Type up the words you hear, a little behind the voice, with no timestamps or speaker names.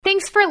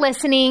for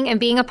listening and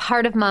being a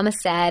part of Mama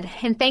Said.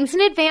 And thanks in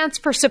advance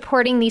for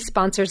supporting these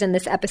sponsors in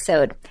this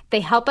episode.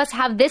 They help us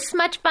have this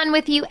much fun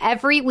with you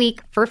every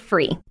week for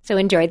free. So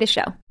enjoy the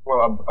show.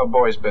 Well, a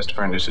boy's best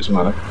friend is his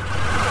mother.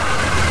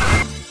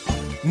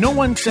 No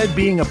one said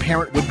being a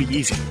parent would be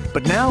easy,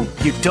 but now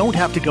you don't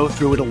have to go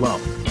through it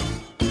alone.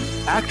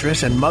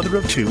 Actress and mother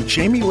of two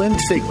Jamie Lynn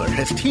Sigler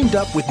has teamed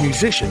up with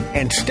musician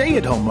and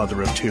stay-at-home mother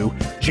of two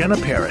Jenna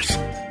Paris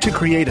to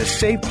create a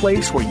safe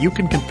place where you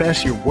can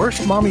confess your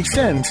worst mommy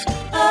sins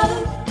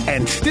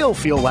and still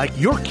feel like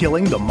you're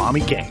killing the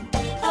mommy game.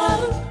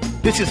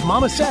 This is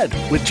Mama Said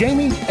with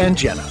Jamie and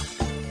Jenna.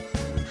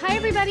 Hi,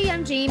 everybody.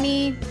 I'm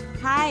Jamie.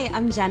 Hi,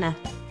 I'm Jenna.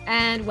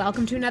 And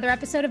welcome to another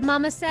episode of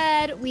Mama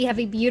Said. We have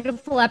a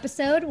beautiful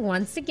episode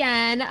once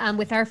again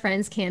with our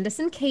friends Candice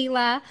and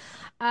Kayla.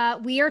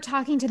 We are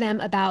talking to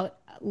them about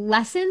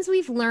lessons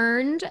we've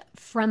learned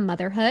from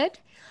motherhood,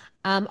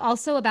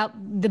 also about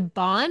the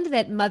bond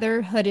that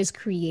motherhood has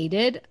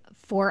created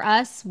for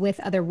us with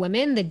other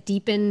women, the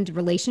deepened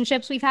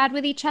relationships we've had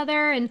with each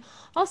other, and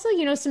also,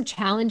 some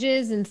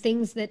challenges and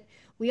things that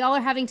we all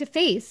are having to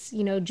face,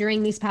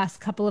 during these past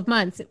couple of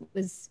months. It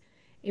was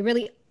a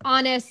really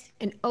honest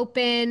and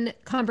open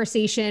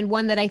conversation,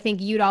 one that I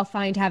think you'd all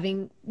find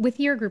having with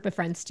your group of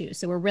friends too.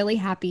 So we're really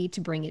happy to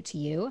bring it to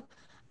you.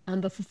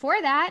 But before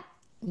that,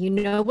 you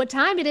know what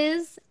time it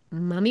is.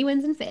 Mommy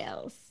wins and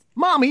fails.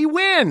 Mommy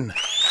win!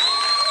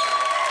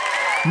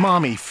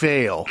 Mommy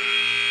fail.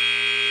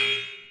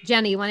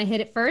 Jenna, you want to hit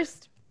it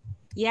first?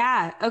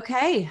 Yeah.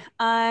 Okay.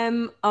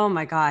 Oh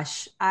my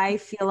gosh. I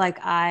feel like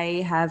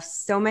I have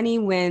so many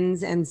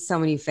wins and so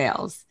many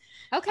fails.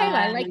 Okay.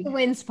 I like the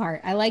wins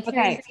part. I like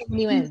hearing so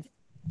many wins.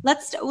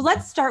 Let's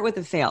start with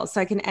the fails so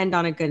I can end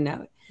on a good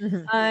note.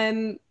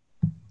 Mm-hmm.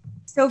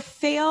 So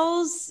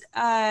fails,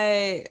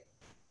 let's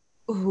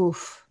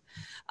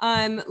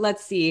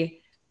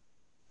see.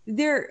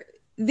 We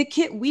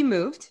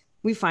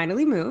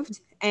finally moved.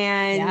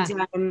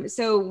 And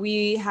so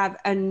we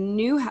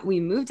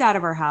moved out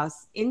of our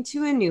house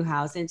into a new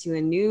house, into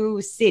a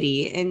new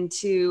city,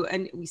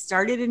 we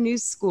started a new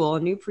school, a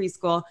new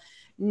preschool,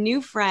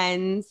 new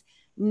friends,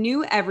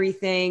 new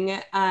everything.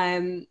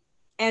 And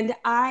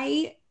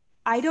I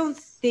don't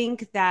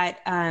think that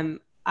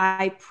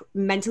I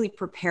mentally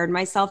prepared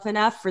myself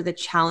enough for the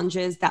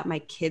challenges that my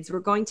kids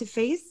were going to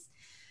face.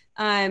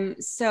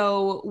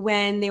 So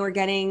when they were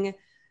getting,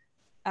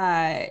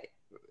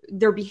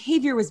 their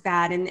behavior was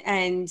bad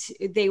and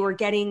they were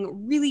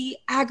getting really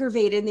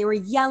aggravated and they were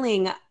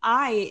yelling,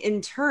 I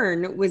in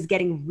turn was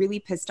getting really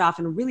pissed off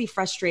and really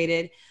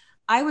frustrated.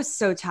 I was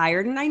so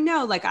tired. And I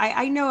know,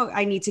 I know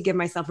I need to give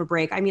myself a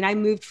break. I mean, I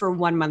moved for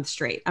 1 month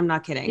straight. I'm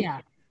not kidding.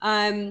 Yeah.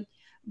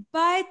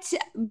 But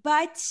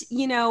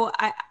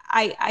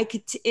I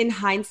could, in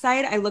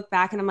hindsight, I look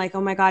back and I'm like,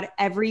 oh my God,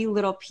 every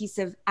little piece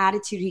of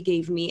attitude he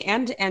gave me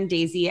and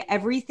Daisy,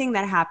 everything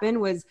that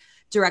happened was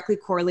directly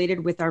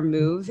correlated with our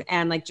move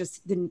and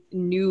just the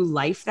new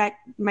life that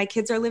my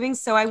kids are living.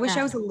 So I wish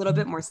I was a little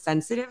bit more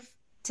sensitive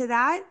to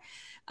that.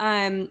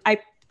 I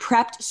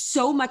prepped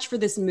so much for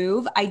this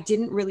move. I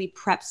didn't really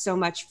prep so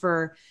much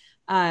for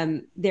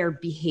their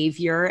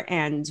behavior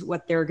and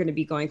what they're going to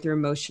be going through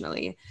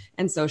emotionally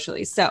and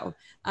socially. So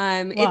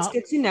it's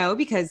good to know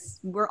because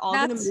we're all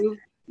going to move.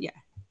 Yeah.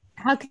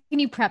 How can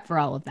you prep for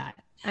all of that?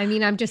 I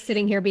mean, I'm just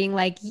sitting here being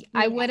like,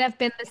 I would have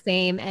been the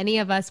same. Any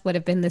of us would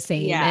have been the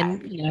same. Yeah.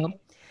 And,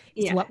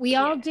 it's what we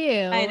all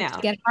do. I know.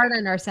 To get hard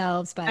on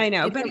ourselves. But I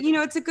know. But,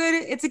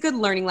 it's a good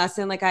learning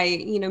lesson.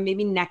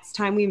 Maybe next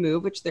time we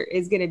move, which there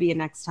is going to be a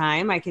next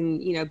time, I can,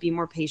 be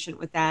more patient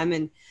with them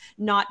and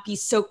not be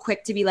so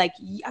quick to be like,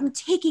 I'm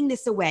taking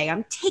this away.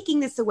 I'm taking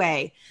this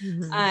away.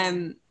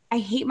 Mm-hmm. I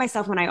hate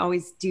myself when I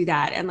always do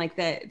that. And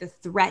the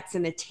threats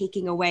and the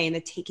taking away,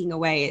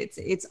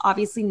 it's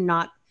obviously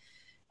not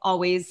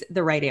always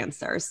the right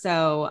answer.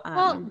 So,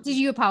 did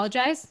you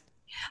apologize?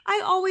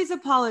 I always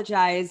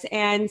apologize.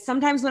 And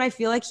sometimes when I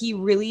feel like he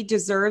really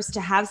deserves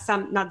to have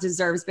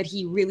but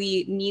he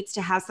really needs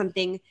to have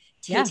something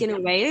taken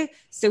away.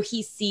 So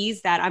he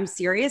sees that I'm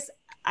serious.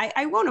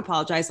 I won't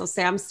apologize. I'll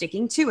say I'm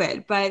sticking to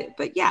it, but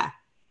yeah.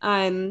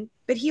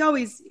 But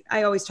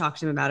I always talk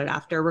to him about it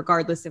after,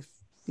 regardless if,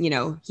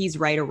 he's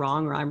right or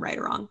wrong, or I'm right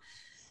or wrong.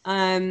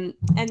 And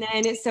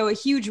then, so a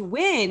huge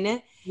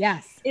win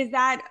is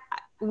that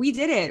we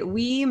did it.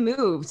 We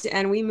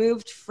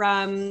moved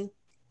from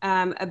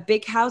a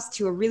big house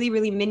to a really,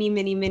 really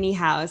mini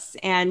house.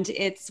 And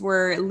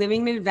we're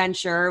living an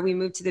adventure. We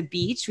moved to the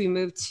beach. We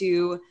moved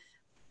to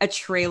a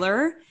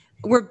trailer.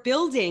 We're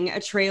building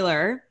a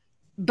trailer,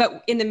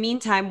 but in the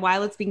meantime,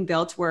 while it's being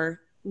built, we're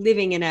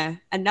living in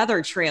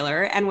another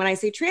trailer. And when I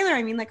say trailer,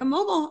 I mean a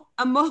mobile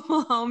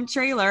home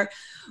trailer,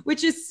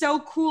 which is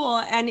so cool.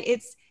 And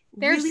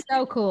they're really,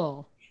 so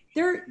cool.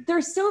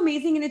 They're so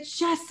amazing. And it's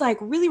just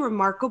really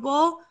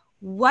remarkable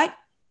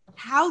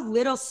how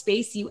little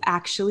space you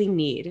actually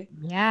need.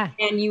 Yeah.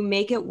 And you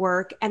make it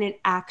work. And it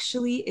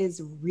actually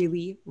is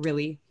really,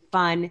 really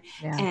fun.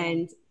 Yeah.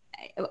 And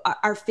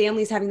our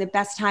family's having the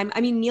best time.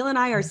 I mean, Neil and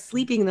I are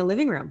sleeping in the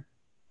living room.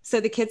 so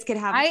the kids could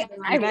have a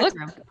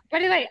bedroom. By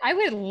the way, I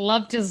would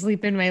love to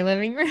sleep in my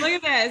living room.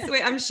 Look at this.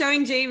 Wait, I'm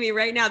showing Jamie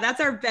right now.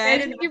 That's our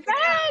bed. And your bed.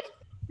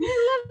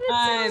 I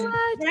love it so much.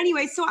 But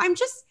anyway, so I'm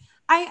just,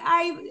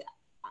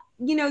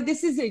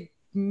 this is a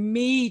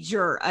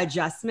major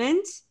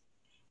adjustment.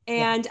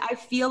 And I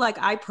feel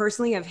like I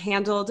personally have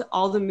handled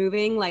all the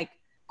moving like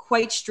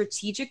quite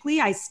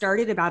strategically. I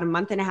started about a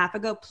month and a half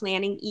ago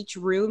planning each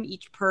room,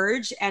 each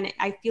purge, and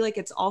I feel like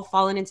it's all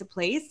fallen into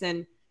place.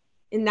 And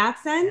in that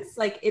sense,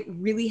 like it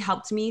really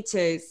helped me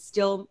to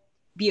still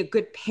be a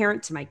good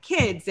parent to my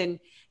kids and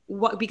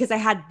because I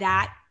had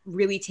that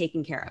really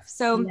taken care of.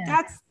 So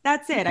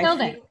that's it.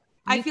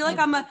 I feel like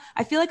I'm a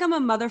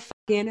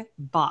motherfucking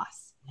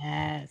boss.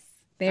 Yes.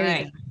 There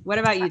you go. What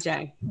about you,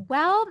 Jay?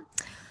 Well,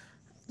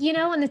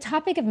 on the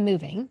topic of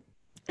moving,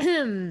 I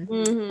don't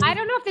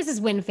know if this is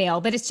win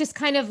fail, but it's just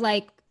kind of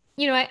like,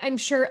 I'm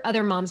sure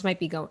other moms might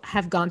be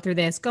going through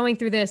this,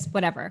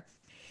 whatever.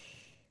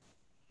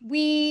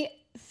 We,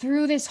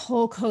 through this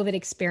whole COVID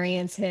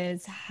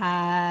experiences,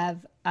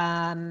 have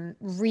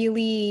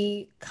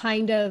really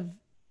kind of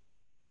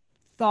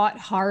thought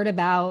hard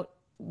about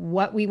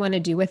what we want to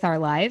do with our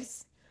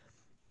lives.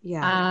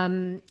 Yeah.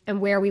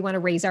 And where we want to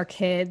raise our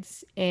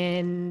kids.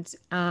 And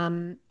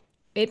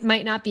it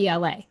might not be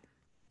LA.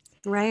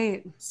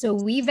 Right. So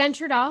we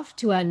ventured off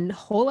to a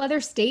whole other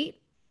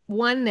state,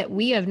 one that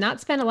we have not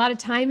spent a lot of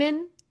time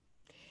in.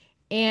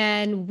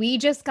 And we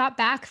just got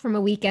back from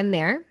a weekend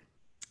there.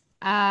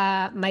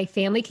 My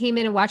family came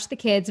in and watched the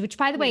kids, which,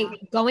 by the way,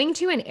 going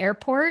to an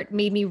airport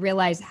made me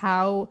realize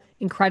how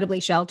incredibly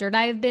sheltered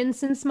I have been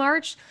since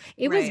March.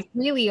 It was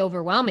really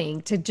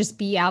overwhelming to just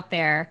be out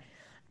there,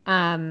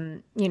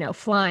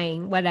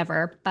 flying,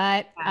 whatever.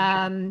 But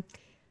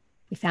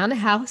we found a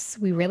house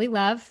we really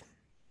love.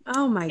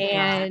 Oh my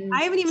God.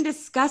 I haven't even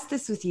discussed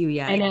this with you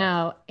yet. I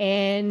know.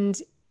 And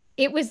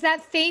it was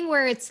that thing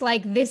where it's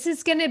like, this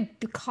is going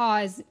to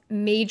cause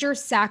major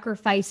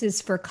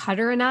sacrifices for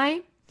Cutter and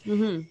I.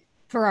 Mm-hmm.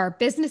 For our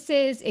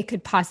businesses, it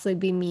could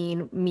possibly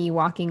mean me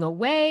walking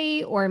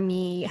away or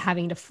me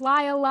having to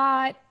fly a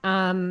lot.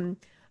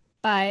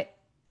 But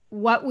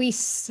what we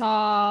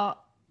saw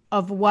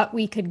of what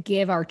we could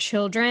give our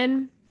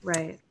children.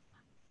 Right.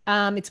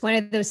 It's one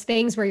of those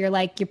things where you're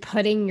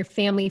putting your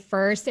family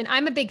first. And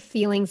I'm a big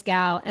feelings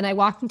gal. And I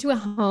walked into a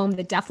home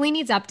that definitely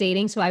needs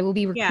updating. So I will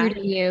be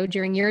recruiting you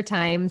during your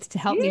times to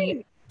help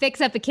me fix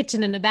up a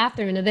kitchen and a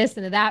bathroom and a this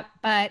and a that.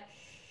 But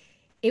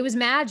it was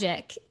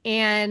magic.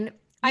 And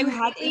was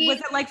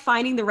it like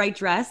finding the right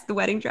dress, the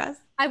wedding dress?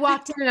 I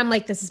walked in and I'm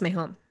like, this is my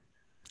home.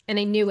 And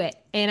I knew it.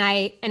 Oh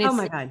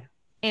my God.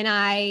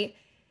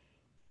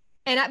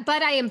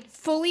 But I am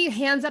fully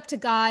hands up to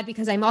God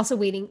because I'm also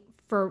waiting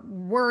for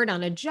word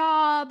on a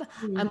job.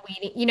 Mm-hmm. I'm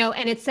waiting,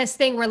 and it's this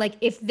thing where like,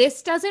 if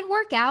this doesn't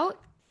work out,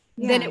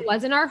 then it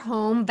wasn't our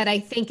home. But I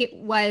think it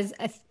was,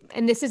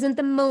 and this isn't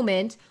the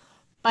moment,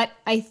 but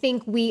I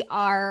think we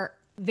are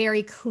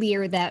very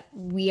clear that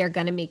we are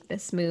going to make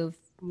this move.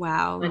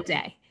 One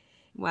day.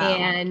 Wow.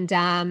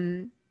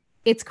 And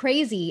it's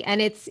crazy.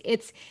 And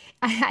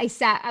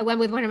I went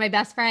with one of my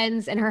best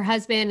friends and her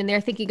husband, and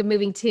they're thinking of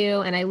moving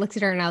too. And I looked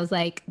at her and I was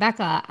like,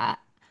 Becca,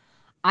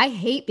 I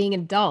hate being an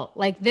adult.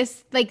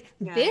 This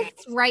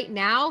right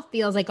now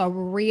feels like a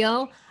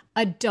real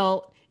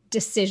adult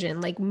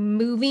decision, like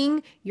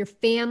moving your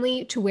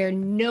family to where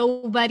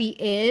nobody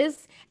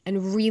is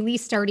and really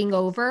starting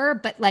over,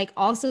 but like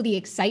also the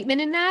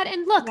excitement in that.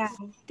 And look,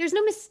 there's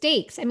no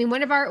mistakes. I mean,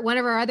 one of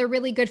our other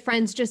really good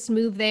friends just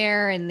moved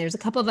there, and there's a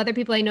couple of other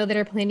people I know that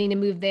are planning to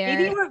move there.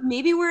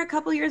 Maybe we're a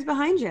couple years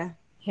behind you.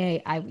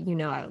 Hey, I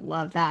would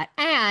love that.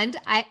 And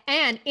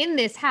in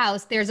this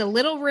house, there's a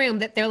little room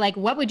that they're like,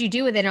 what would you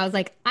do with it? And I was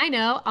like, I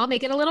know, I'll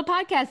make it a little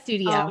podcast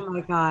studio. Oh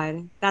my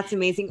God. That's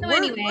amazing. So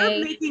we're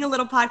making a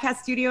little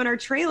podcast studio in our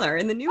trailer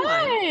in the new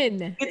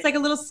one. It's like a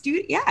little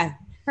studio. Yeah.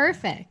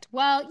 Perfect.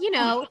 Well,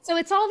 so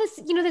it's all this,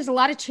 there's a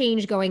lot of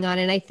change going on.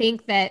 And I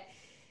think that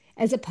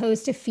as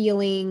opposed to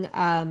feeling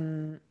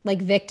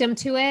like victim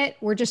to it,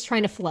 we're just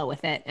trying to flow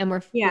with it. And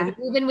we're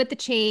moving with the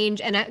change.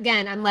 And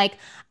again, I'm like,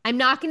 I'm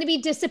not going to be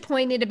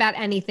disappointed about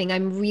anything.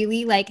 I'm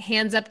really like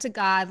hands up to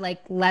God.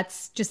 Like,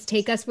 let's just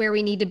take us where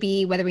we need to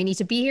be, whether we need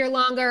to be here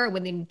longer, or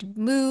whether we need to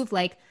move,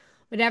 like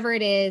whatever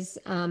it is.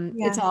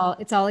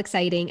 It's all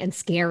exciting and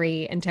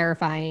scary and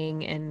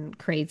terrifying and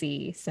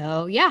crazy.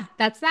 So yeah,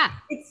 that's that.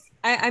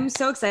 I'm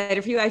so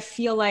excited for you. I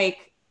feel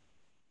like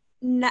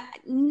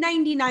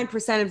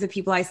 99% of the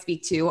people I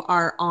speak to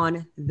are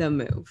on the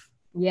move.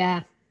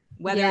 Yeah.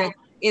 Whether it's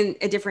in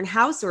a different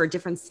house or a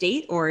different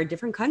state or a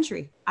different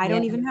country. I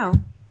don't even know.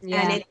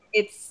 Yeah. And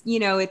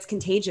it's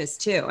contagious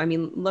too. I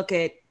mean, look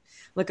at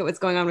what's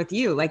going on with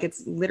you. Like,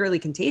 it's literally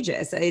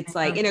contagious. It's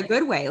like in a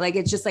good way. Like,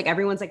 it's just like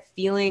everyone's like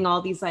feeling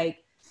all these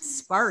like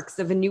sparks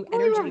of a new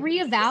energy. We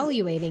were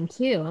reevaluating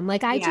too. I'm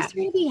like, I just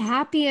want to be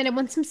happy and I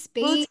want some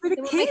space. Well, it's for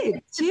the kids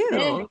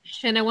too.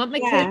 And I want my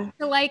kids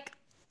to like,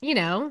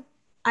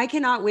 I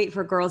cannot wait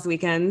for girls'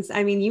 weekends.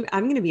 I mean,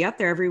 I'm going to be up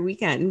there every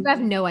weekend. You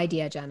have no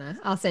idea, Jenna.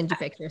 I'll send you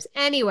pictures.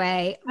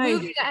 Anyway,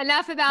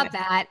 enough about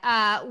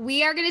that.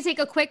 We are going to take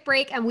a quick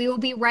break and we will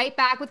be right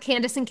back with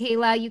Candice and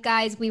Kayla. You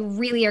guys, we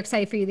really are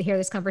excited for you to hear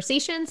this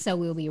conversation. So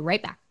we'll be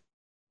right back.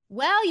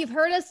 Well, you've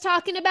heard us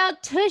talking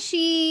about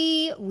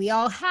Tushy. We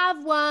all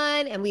have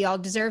one and we all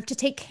deserve to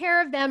take care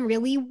of them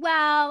really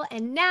well.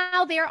 And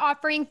now they're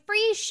offering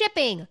free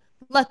shipping.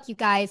 Look, you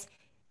guys,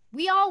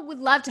 we all would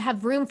love to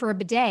have room for a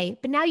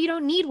bidet, but now you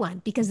don't need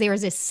one because there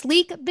is a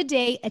sleek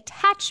bidet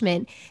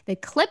attachment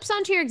that clips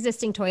onto your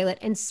existing toilet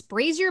and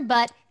sprays your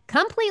butt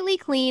completely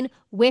clean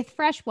with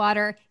fresh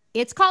water.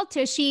 It's called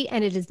Tushy,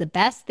 and it is the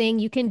best thing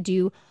you can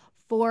do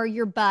for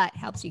your butt.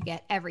 Helps you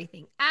get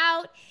everything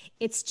out.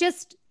 It's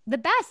just the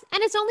best.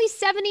 And it's only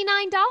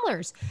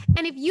 $79.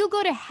 And if you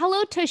go to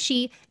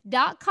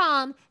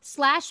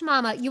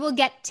hellotushy.com/mama, you will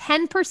get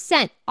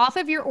 10% off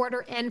of your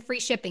order and free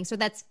shipping. So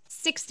that's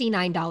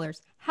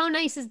 $69. How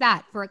nice is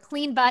that? For a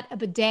clean butt, a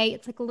bidet,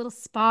 it's like a little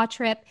spa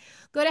trip.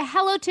 Go to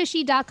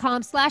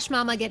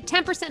hellotushy.com/mama, get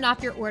 10%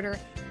 off your order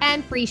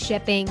and free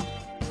shipping.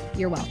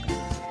 You're welcome.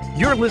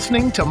 You're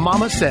listening to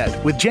Mama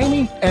Said with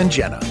Jamie and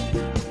Jenna.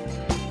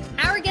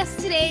 Our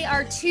guests today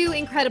are two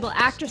incredible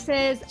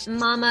actresses,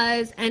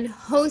 mamas, and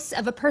hosts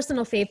of a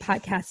personal fave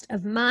podcast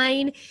of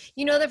mine.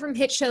 You know them from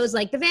hit shows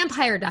like The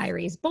Vampire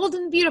Diaries, Bold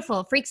and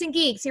Beautiful, Freaks and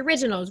Geeks, The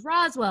Originals,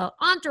 Roswell,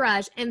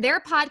 Entourage, and their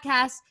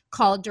podcast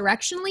called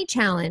Directionally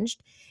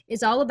Challenged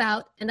is all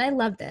about, and I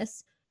love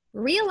this,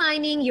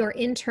 realigning your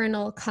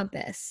internal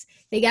compass.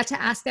 They get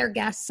to ask their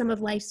guests some of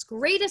life's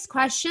greatest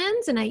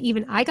questions, and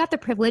I got the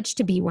privilege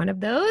to be one of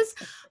those.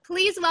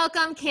 Please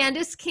welcome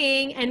Candice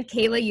King and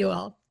Kayla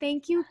Ewell.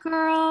 Thank you,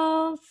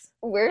 girls.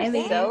 We're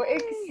so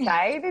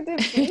excited to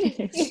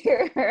be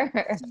here.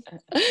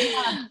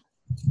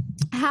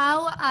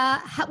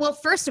 Well,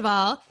 first of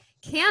all,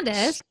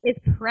 Candice is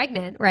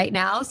pregnant right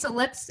now. So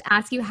let's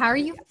ask you, how are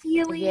you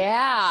feeling?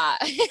 Yeah,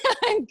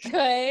 I'm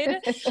good.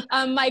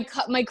 My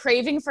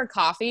craving for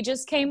coffee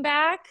just came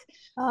back,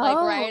 like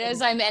right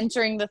as I'm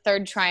entering the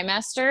third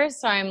trimester.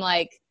 So I'm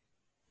like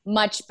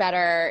much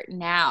better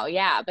now.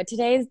 Yeah. But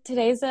today's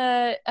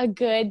a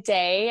good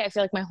day. I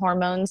feel like my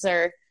hormones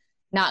are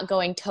not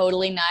going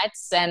totally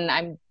nuts, and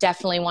I'm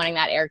definitely wanting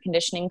that air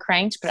conditioning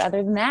cranked. But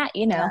other than that,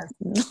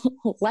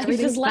 life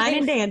is fine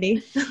and dandy.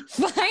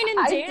 Fine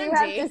and dandy. I do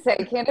have to say,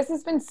 Candice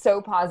has been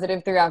so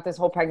positive throughout this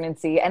whole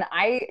pregnancy. And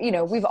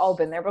we've all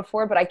been there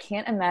before, but I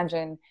can't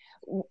imagine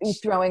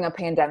throwing a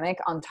pandemic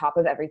on top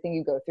of everything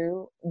you go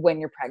through when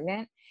you're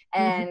pregnant.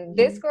 And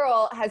this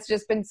girl has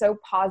just been so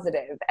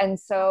positive and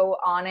so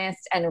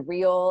honest and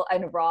real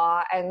and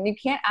raw. And you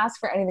can't ask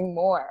for anything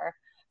more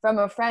from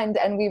a friend.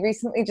 And we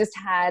recently just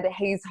had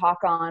Hayes Hawk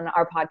on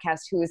our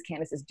podcast, who is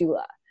Candice's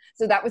doula.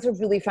 So that was a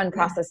really fun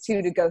process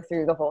too, to go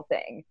through the whole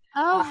thing.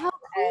 Oh, how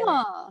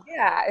cool.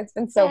 Yeah, it's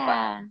been so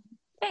fun.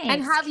 Thanks,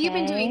 and how have you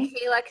been doing,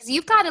 Kayla? Because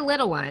you've got a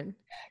little one.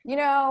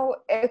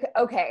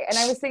 Okay. And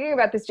I was thinking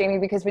about this, Jamie,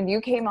 because when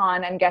you came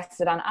on and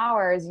guested on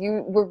ours,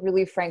 you were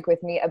really frank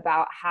with me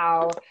about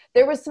how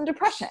there was some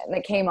depression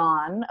that came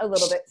on a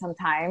little bit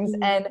sometimes.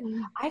 And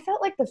I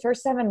felt like the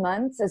first 7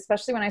 months,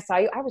 especially when I saw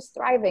you, I was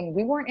thriving.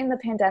 We weren't in the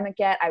pandemic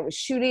yet. I was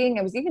shooting.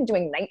 I was even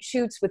doing night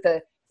shoots with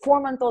a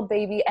 4-month-old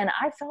baby, and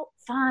I felt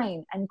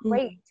fine and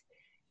great.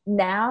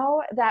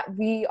 Now that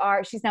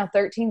she's now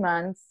 13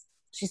 months.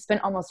 She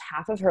spent almost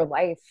half of her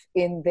life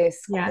in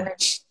this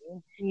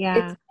quarantine.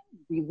 Yeah. It's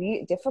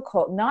really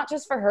difficult, not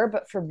just for her,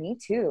 but for me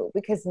too,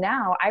 because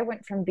now I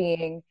went from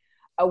being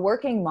a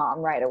working mom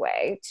right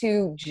away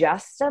to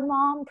just a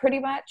mom pretty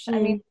much. I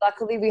mean,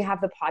 luckily we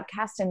have the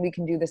podcast and we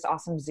can do this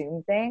awesome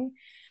Zoom thing,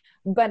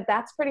 but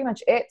that's pretty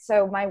much it.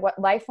 So my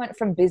life went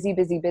from busy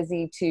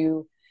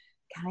to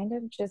kind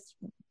of just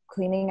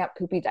cleaning up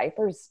poopy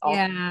diapers all the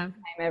time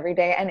every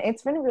day. And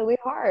it's been really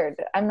hard.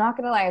 I'm not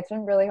going to lie. It's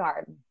been really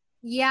hard.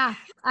 Yeah,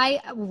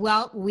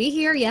 we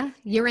hear you.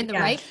 You're in the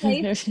right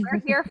place. We're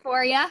here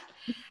for you.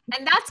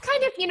 And that's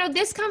kind of,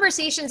 this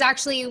conversation is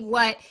actually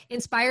what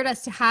inspired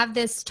us to have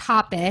this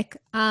topic.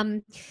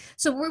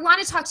 So we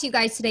want to talk to you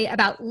guys today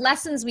about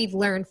lessons we've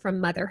learned from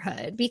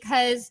motherhood,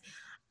 because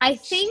I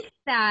think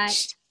that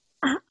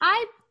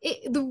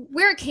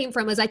where it came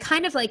from was I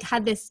kind of like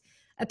had this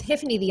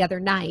epiphany the other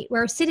night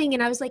where I was sitting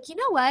and I was like, you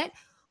know what?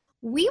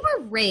 We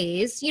were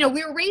raised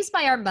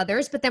by our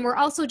mothers, but then we're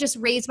also just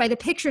raised by the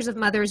pictures of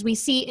mothers we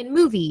see in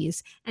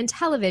movies and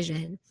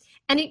television.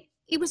 And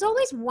it was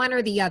always one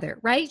or the other,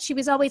 right? She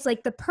was always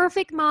like the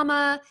perfect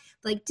mama,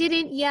 like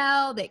didn't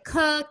yell, that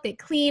cooked, that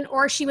cleaned,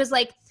 or she was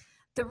like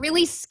the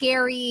really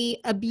scary,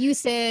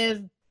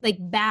 abusive, like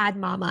bad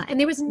mama. And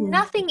there was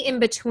nothing in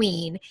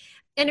between.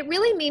 And it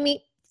really made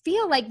me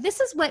feel like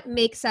this is what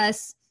makes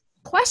us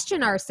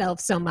question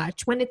ourselves so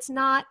much when it's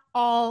not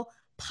all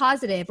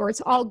positive, or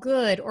it's all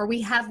good, or we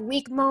have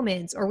weak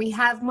moments, or we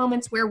have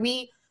moments where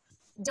we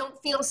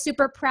don't feel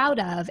super proud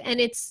of. And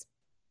it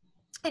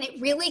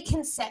really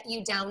can set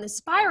you down the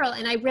spiral.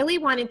 And I really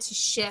wanted to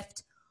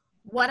shift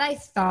what I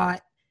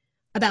thought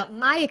about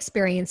my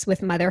experience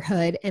with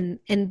motherhood and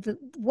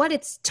what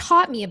it's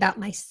taught me about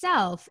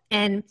myself.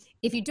 And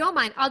if you don't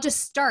mind, I'll just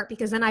start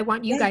because then I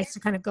want you guys to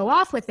kind of go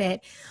off with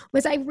it,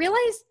 was I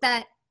realized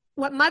that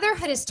what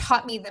motherhood has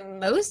taught me the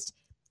most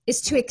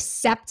is to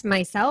accept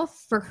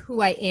myself for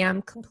who I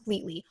am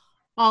completely,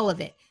 all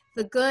of it,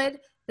 the good,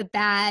 the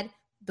bad,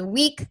 the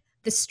weak,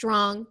 the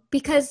strong,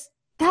 because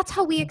that's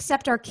how we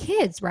accept our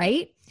kids,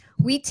 right?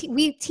 We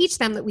teach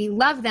them that we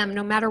love them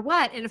no matter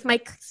what. And if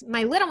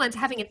my little one's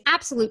having an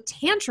absolute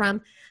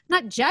tantrum, I'm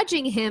not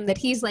judging him that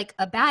he's like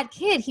a bad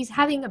kid. He's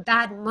having a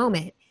bad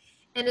moment.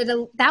 And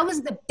that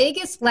was the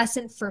biggest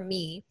lesson for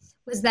me,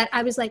 was that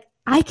I was like,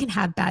 I can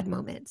have bad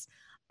moments.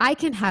 I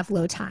can have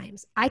low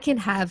times. I can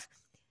have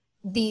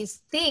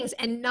these things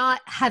and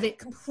not have it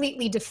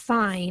completely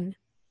define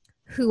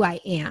who I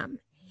am.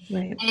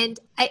 Right. And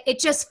it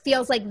just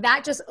feels like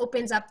that just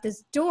opens up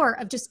this door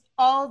of just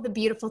all the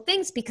beautiful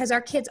things, because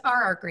our kids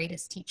are our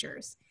greatest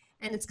teachers.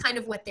 And it's kind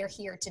of what they're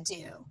here to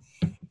do.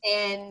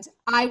 And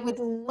I would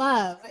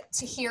love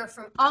to hear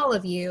from all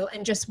of you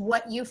and just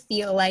what you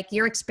feel like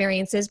your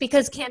experience is,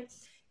 because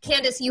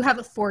Candice, you have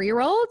a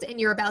 4-year-old and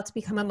you're about to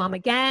become a mom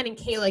again. And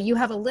Kayla, you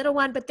have a little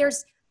one, but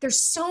there's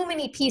so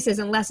many pieces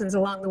and lessons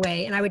along the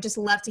way. And I would just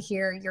love to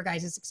hear your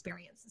guys'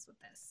 experiences with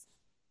this.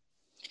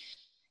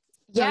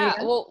 Yeah.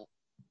 Well,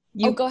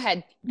 go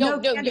ahead.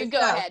 You go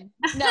ahead.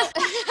 No,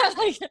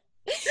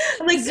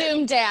 like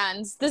Zoom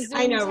dance. The Zoom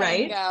I know,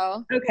 right?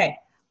 Go. Okay.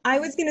 I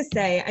was going to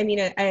say, I mean,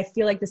 I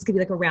feel like this could be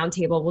like a round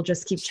table. We'll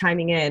just keep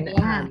chiming in.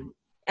 Yeah.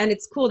 And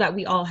it's cool that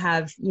we all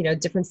have,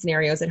 different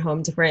scenarios at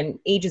home,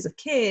 different ages of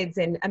kids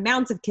and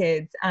amounts of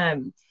kids.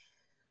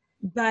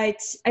 But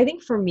I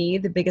think for me,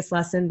 the biggest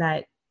lesson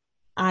that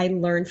I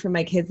learned from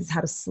my kids is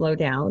how to slow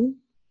down.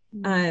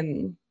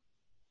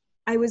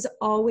 I was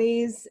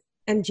always,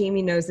 and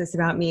Jamie knows this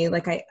about me,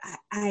 like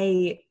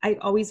I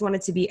always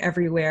wanted to be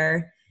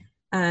everywhere.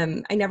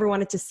 I never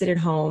wanted to sit at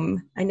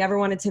home. I never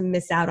wanted to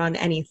miss out on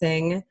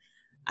anything.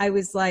 I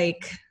was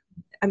like,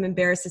 I'm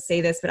embarrassed to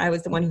say this, but I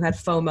was the one who had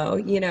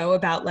FOMO,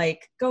 about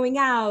like going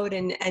out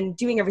and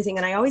doing everything.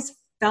 And I always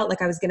felt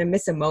like I was going to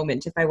miss a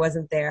moment if I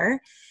wasn't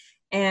there.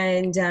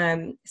 And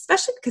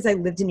especially because I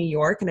lived in New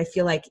York, and I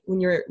feel like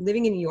when you're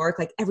living in New York,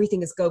 like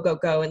everything is go, go,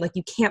 go. And like,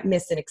 you can't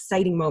miss an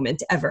exciting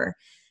moment ever.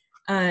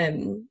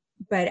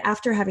 But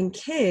after having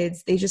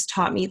kids, they just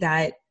taught me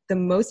that the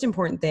most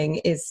important thing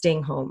is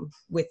staying home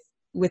with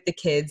the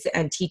kids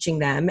and teaching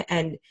them.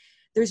 And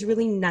there's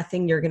really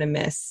nothing you're going to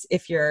miss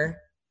if you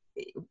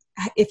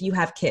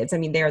have kids. I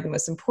mean, they are the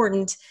most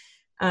important.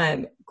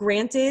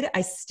 Granted,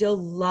 I still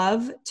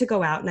love to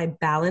go out and I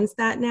balance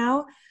that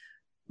now,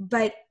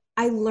 but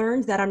I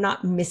learned that I'm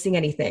not missing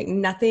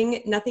anything.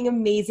 Nothing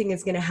amazing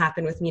is going to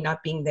happen with me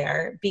not being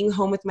there. Being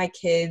home with my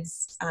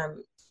kids,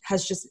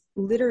 has just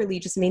literally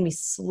just made me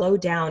slow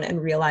down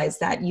and realize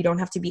that you don't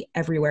have to be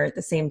everywhere at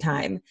the same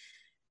time.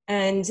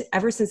 And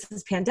ever since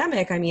this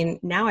pandemic, I mean,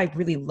 now I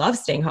really love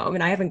staying home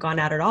and I haven't gone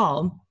out at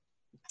all.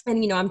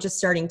 And, I'm just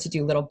starting to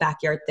do little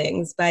backyard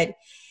things, but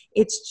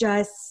it's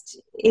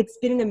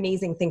been an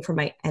amazing thing for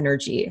my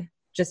energy,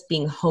 just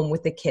being home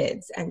with the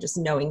kids and just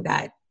knowing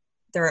that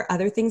there are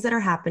other things that are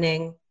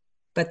happening,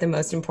 but the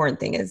most important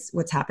thing is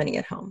what's happening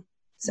at home.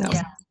 So.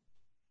 Yeah.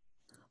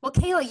 Well,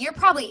 Kayla, you're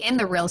probably in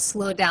the real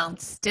slow down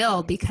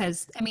still,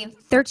 because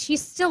she's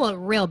still a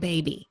real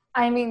baby.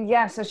 I mean,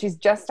 yeah. So she's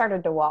just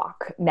started to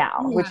walk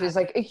now, which is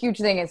like a huge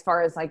thing as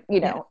far as like,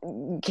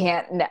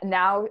 can't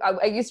now.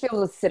 I used to be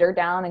able to sit her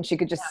down and she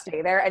could just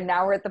stay there. And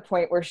now we're at the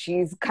point where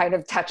she's kind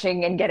of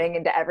touching and getting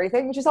into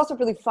everything, which is also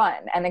really fun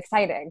and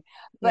exciting.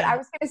 But I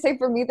was going to say,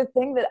 for me, the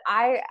thing that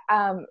I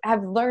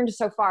have learned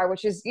so far,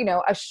 which is,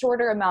 a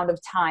shorter amount of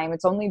time,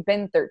 it's only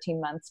been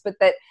 13 months, but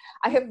that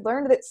I have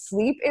learned that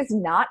sleep is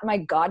not my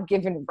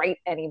God-given right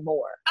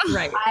anymore.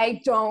 Right. I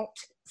don't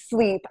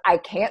sleep. I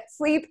can't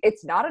sleep.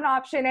 It's not an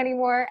option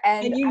anymore.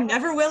 And you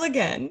never will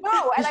again.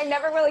 No, and I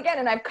never will again.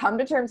 And I've come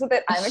to terms with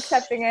it. I'm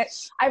accepting it.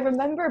 I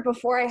remember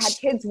before I had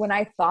kids when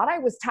I thought I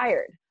was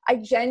tired. I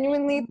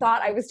genuinely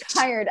thought I was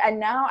tired. And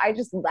now I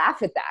just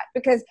laugh at that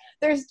because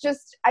there's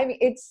just, and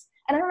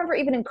I remember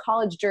even in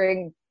college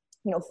during,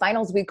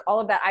 finals week, all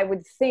of that, I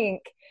would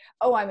think,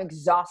 oh, I'm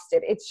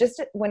exhausted. It's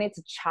just when it's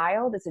a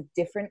child, it's a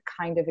different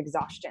kind of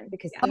exhaustion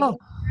because even when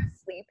you're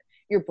asleep,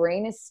 your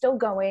brain is still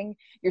going.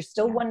 You're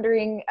still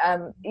wondering,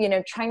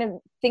 trying to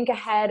think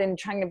ahead and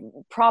trying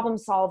to problem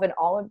solve and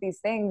all of these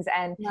things.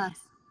 And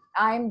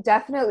I'm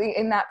definitely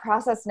in that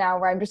process now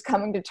where I'm just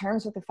coming to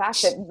terms with the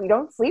fact that we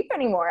don't sleep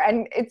anymore.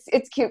 And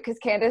it's cute because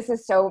Candice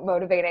is so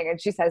motivating.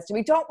 And she says to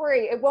me, don't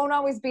worry, it won't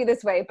always be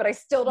this way, but I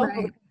still don't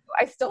believe you.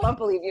 I still don't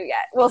believe you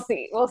yet. We'll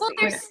see. Well,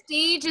 there's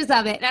stages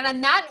of it. And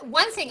on that,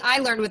 one thing I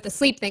learned with the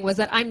sleep thing was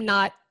that I'm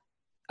not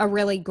a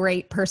really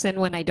great person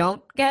when I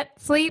don't get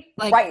sleep.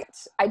 Right.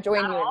 I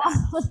join you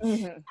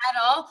in that.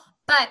 At all.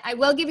 But I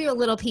will give you a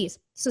little piece.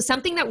 So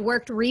something that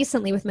worked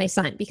recently with my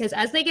son, because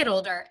as they get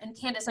older, and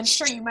Candice, I'm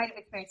sure you might have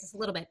experienced this a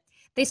little bit,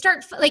 they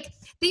start,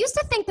 they used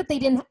to think that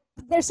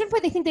there's some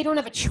point they think they don't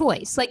have a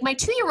choice. Like my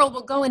 2-year-old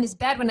will go in his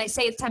bed when I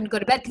say it's time to go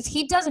to bed because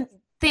he doesn't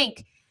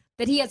think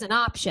that he has an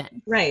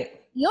option.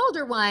 Right. The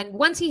older one,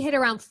 once he hit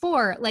around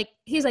 4, like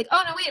he's like,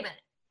 oh no, wait a minute.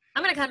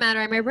 I'm going to come out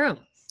of my room.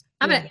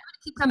 I'm going to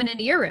keep coming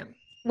into your room.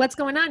 What's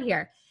going on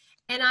here?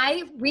 And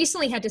I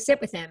recently had to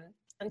sit with him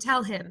and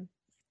tell him,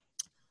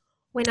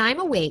 when I'm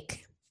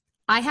awake,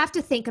 I have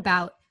to think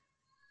about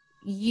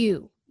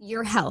you,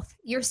 your health,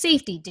 your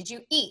safety. Did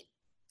you eat?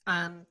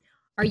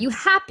 Are you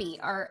happy?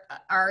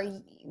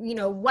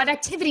 What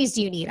activities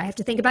do you need? I have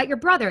to think about your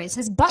brother. Is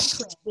his butt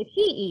clean? Did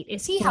he eat?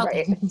 Is he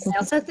healthy? Right. I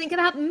also think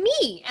about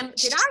me.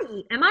 Did I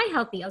eat? Am I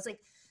healthy? I was like,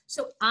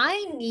 so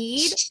I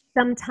need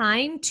some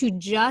time to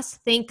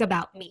just think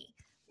about me.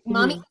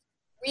 Mommy,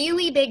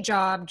 really big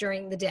job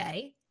during the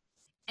day.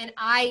 And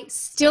I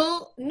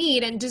still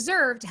need and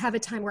deserve to have a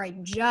time where I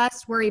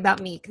just worry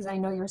about me because I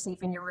know you're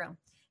safe in your room.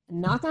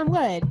 And knock on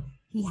wood,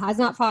 he has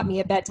not fought me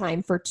at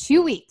bedtime for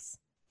 2 weeks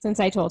since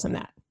I told him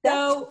that.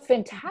 That's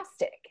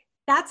fantastic.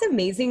 That's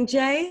amazing,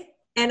 Jay.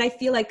 And I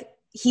feel like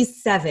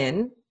he's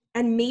 7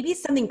 and maybe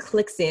something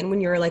clicks in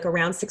when you're like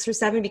around 6 or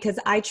 7, because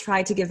I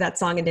tried to give that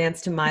song and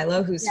dance to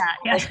Milo, who's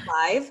like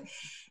 5.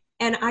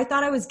 And I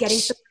thought I was getting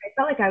something. I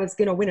felt like I was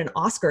going to win an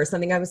Oscar or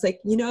something. I was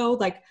like,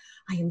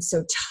 I am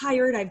so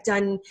tired. I've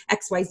done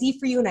XYZ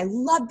for you and I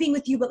love being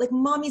with you. But like,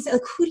 mommy's like,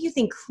 who do you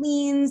think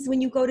cleans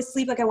when you go to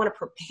sleep? Like, I want to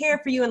prepare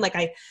for you. And like,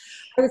 I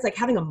was like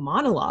having a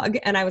monologue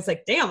and I was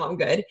like, damn, I'm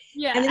good.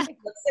 Yeah. And then he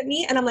looks at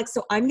me and I'm like,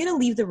 so I'm going to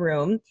leave the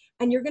room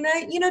and you're going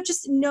to,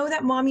 just know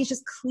that mommy's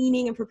just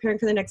cleaning and preparing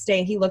for the next day.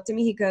 And he looked at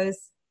me, he goes,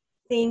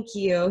 thank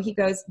you. He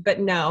goes, but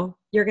no,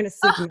 you're going to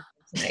sleep with me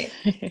tonight.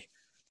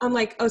 I'm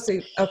like, oh, so,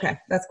 okay,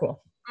 that's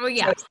cool. Oh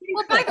yeah. So,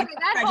 well, by the way,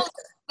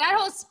 that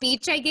whole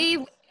speech I gave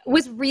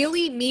was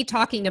really me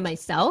talking to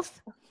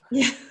myself.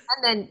 Yeah.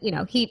 And then,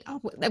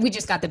 we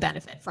just got the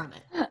benefit from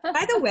it.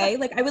 By the way,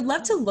 like I would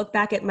love to look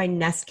back at my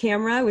Nest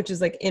camera, which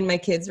is like in my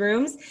kids'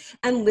 rooms,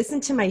 and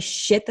listen to my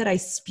shit that I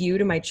spew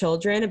to my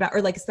children about,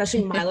 or like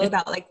especially Milo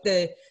about like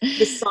the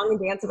song and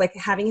dance of like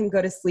having him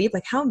go to sleep.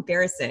 Like how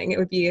embarrassing. It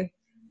would be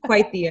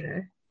quite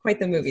the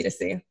movie to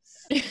see.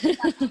 Who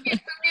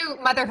knew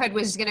motherhood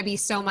was going to be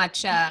so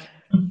much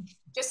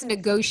just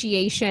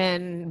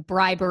negotiation,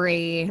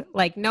 bribery?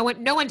 Like no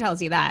one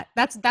tells you that.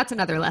 That's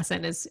another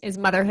lesson is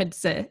motherhood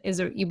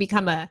you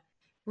become a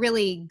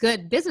really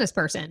good business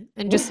person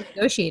and just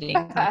negotiating.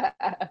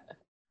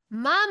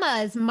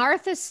 Mama's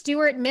Martha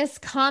Stewart Miss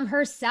Calm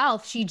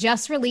herself. She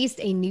just released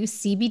a new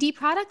CBD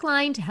product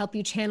line to help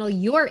you channel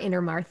your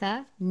inner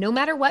Martha, no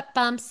matter what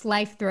bumps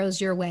life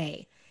throws your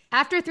way.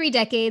 After 3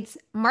 decades,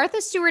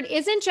 Martha Stewart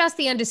isn't just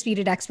the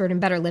undisputed expert in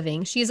better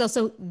living. She is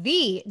also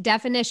the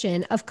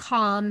definition of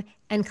calm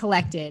and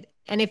collected.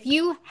 And if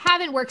you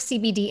haven't worked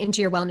CBD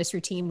into your wellness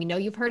routine, we know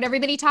you've heard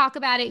everybody talk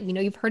about it. We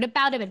know you've heard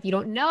about it. But if you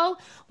don't know,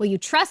 well, you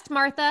trust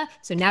Martha.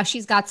 So now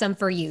she's got some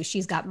for you.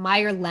 She's got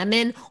Meyer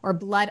lemon or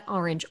blood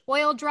orange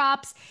oil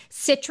drops,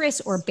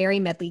 citrus or berry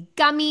medley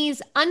gummies,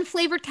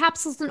 unflavored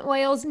capsules and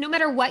oils. No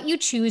matter what you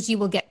choose, you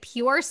will get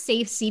pure,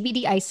 safe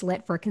CBD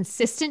isolate for a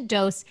consistent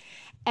dose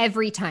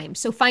every time.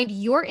 So find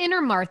your inner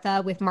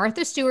Martha with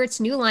Martha Stewart's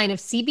new line of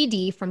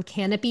CBD from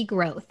Canopy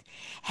Growth.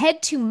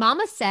 Head to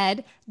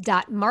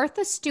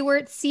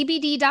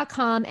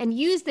mamasaid.marthastewartcbd.com and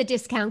use the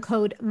discount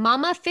code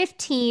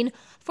MAMA15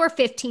 for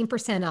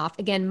 15% off.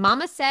 Again,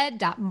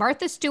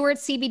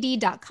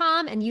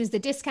 mamasaid.marthastewartcbd.com and use the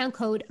discount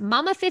code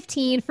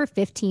MAMA15 for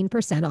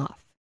 15% off.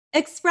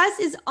 Express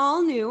is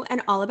all new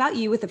and all about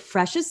you with a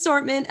fresh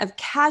assortment of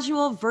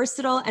casual,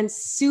 versatile, and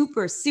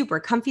super, super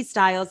comfy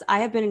styles. I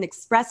have been an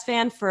Express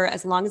fan for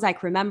as long as I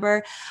can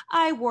remember.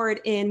 I wore it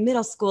in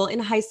middle school, in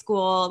high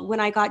school. When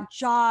I got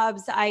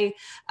jobs, I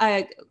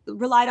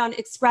relied on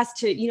Express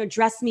to,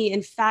 dress me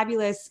in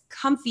fabulous,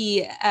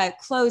 comfy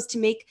clothes to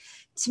make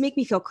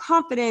me feel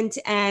confident.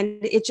 And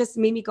it just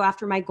made me go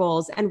after my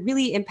goals and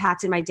really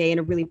impacted my day in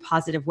a really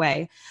positive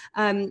way.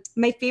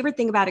 My favorite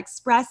thing about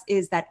Express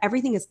is that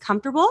everything is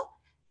comfortable,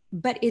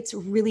 but it's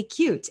really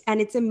cute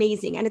and it's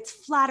amazing and it's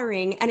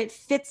flattering and it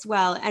fits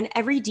well and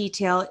every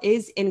detail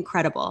is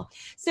incredible.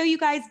 So you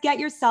guys get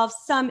yourself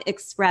some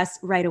Express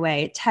right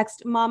away.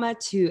 Text MAMA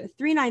to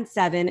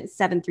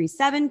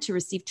 397-737 to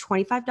receive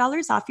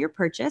 $25 off your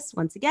purchase.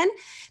 Once again,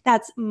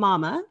 that's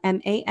MAMA,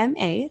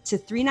 M-A-M-A, to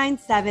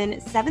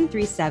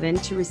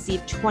 397-737 to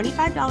receive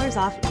 $25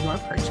 off your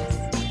purchase.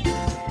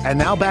 And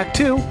now back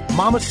to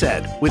Mama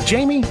Said with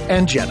Jamie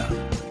and Jenna.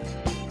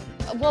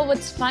 Well,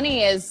 what's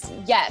funny is,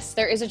 yes,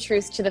 there is a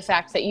truth to the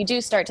fact that you do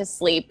start to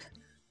sleep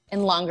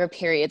in longer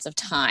periods of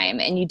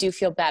time and you do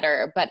feel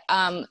better. But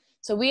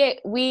so I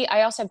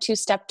also have 2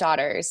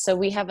 stepdaughters. So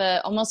we have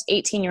a almost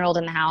 18-year-old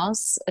in the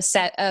house, a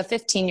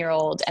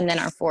 15-year-old, and then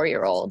our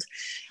 4-year-old.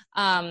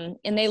 And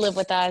they live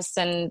with us.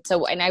 And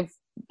I've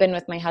been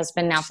with my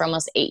husband now for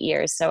almost 8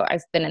 years. So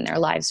I've been in their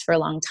lives for a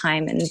long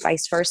time and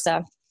vice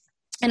versa.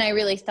 And I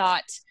really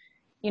thought,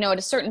 at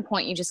a certain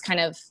point, you just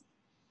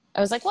I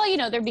was like,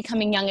 well, they're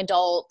becoming young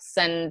adults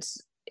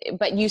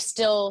but you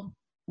still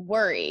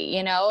worry,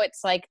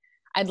 it's like,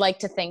 I'd like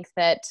to think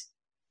that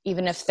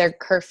even if their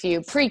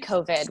curfew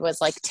pre-COVID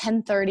was like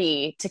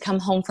 10:30 to come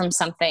home from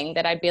something,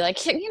 that I'd be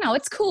like, you know,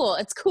 it's cool.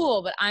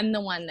 But I'm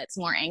the one that's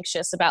more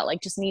anxious about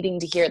like just needing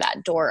to hear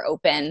that door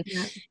open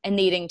and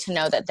needing to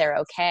know that they're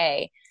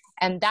okay.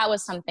 And that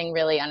was something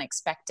really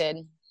unexpected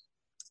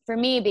for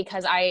me,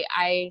 because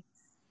I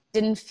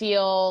didn't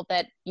feel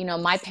that, you know,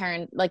 my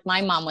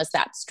mom was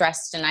that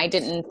stressed, and I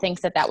didn't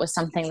think that that was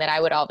something that I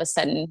would all of a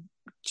sudden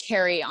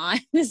carry on.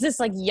 Is this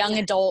like young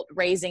adult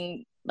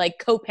raising, like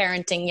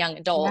co-parenting young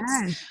adults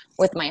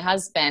with my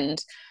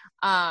husband.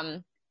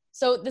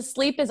 So the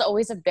sleep is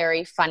always a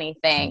very funny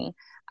thing.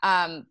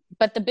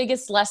 But the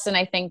biggest lesson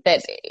I think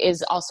that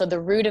is also the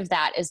root of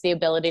that is the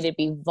ability to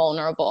be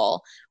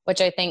vulnerable,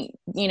 which I think,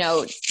 you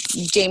know,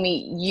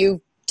 Jamie,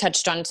 you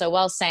touched on so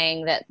well,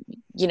 saying that,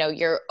 you know,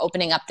 you're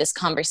opening up this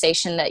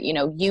conversation that, you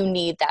know, you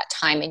need that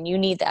time and you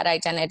need that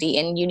identity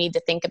and you need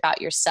to think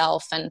about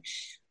yourself. And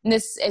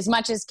this, as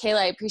much as Kayla,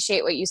 I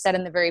appreciate what you said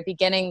in the very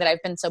beginning, that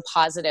I've been so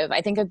positive.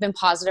 I think I've been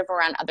positive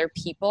around other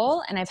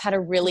people, and I've had a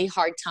really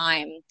hard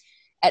time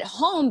at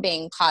home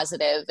being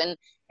positive, and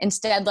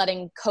instead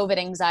letting COVID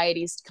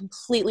anxieties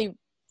completely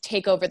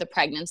take over the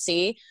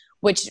pregnancy,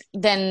 which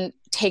then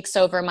takes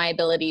over my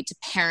ability to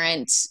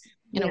parent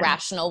in a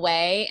rational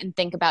way and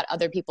think about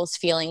other people's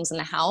feelings in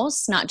the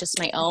house, not just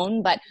my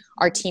own, but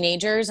our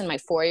teenagers and my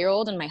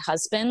 4-year-old and my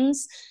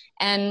husband's.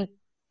 And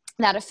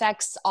that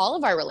affects all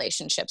of our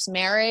relationships,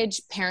 marriage,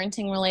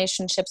 parenting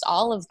relationships,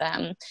 all of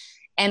them.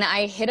 And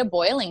I hit a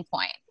boiling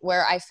point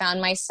where I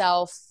found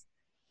myself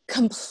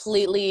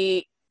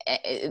completely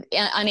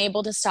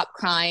unable to stop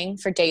crying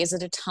for days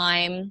at a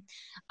time,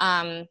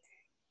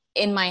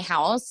 in my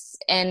house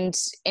and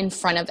in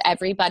front of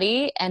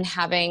everybody, and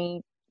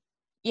having,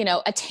 you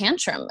know, a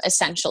tantrum,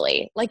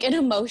 essentially, like an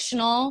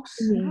emotional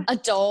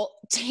adult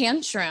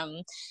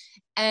tantrum.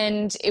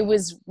 And it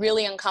was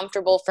really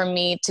uncomfortable for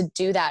me to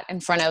do that in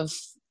front of,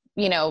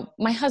 you know,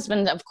 my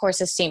husband, of course,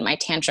 has seen my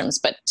tantrums,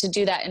 but to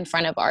do that in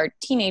front of our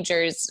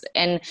teenagers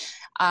and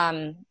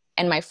my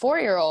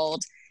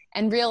 4-year-old,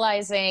 and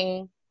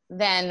realizing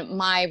then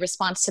my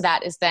response to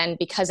that is then,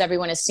 because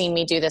everyone has seen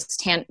me do this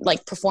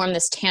perform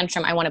this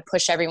tantrum, I want to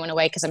push everyone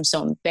away because I'm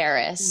so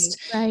embarrassed.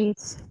 Right.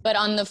 But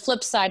on the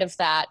flip side of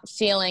that,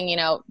 feeling, you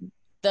know,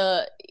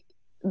 the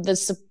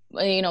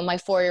you know, my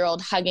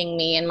 4-year-old hugging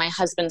me and my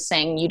husband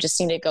saying, you just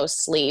need to go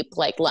sleep.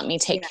 Like, let me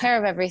take care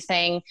of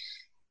everything.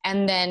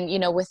 And then, you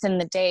know, within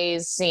the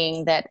days,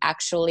 seeing that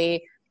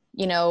actually,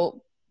 you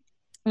know,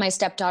 my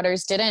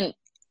stepdaughters didn't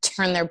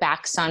turn their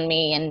backs on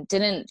me and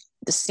didn't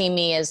see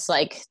me as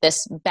like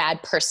this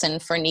bad person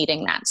for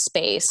needing that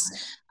space.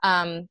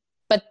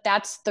 But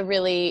that's the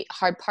really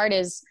hard part,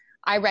 is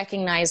I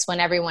recognize when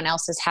everyone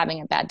else is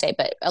having a bad day,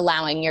 but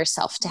allowing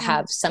yourself to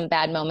have some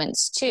bad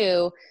moments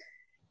too,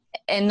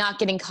 and not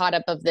getting caught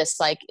up of this,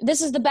 like,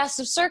 this is the best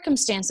of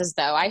circumstances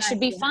though. I should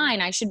be fine.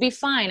 I should be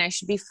fine. I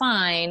should be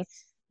fine.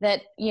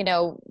 That, you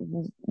know,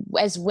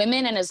 as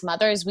women and as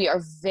mothers, we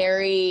are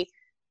very,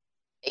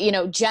 you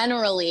know,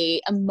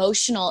 generally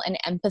emotional and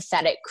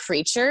empathetic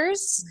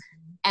creatures.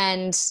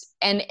 And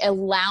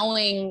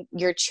allowing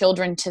your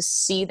children to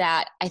see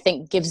that, I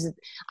think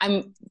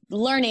I'm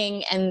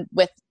learning, and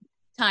with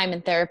time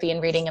and therapy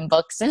and reading and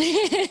books and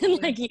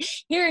like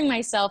hearing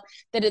myself,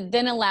 that it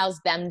then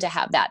allows them to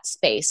have that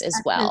space as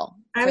well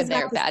for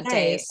their bad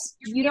days.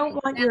 You don't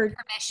want your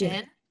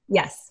permission.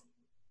 Yes.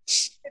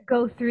 To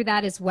go through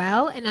that as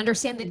well, and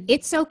understand that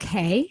it's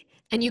okay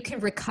and you can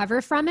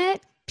recover from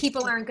it.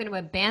 People aren't going to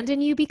abandon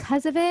you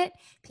because of it.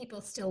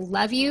 People still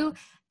love you.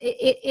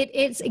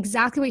 It's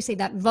exactly what you say,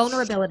 that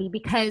vulnerability,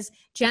 because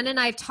Jen and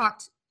I have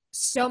talked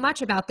so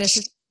much about this,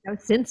 you know,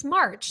 since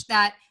March,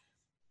 that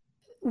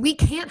we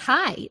can't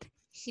hide.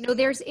 You know,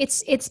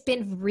 it's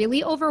been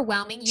really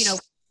overwhelming. You know,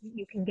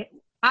 you can get,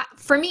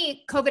 for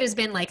me, COVID has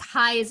been like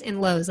highs and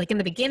lows. Like in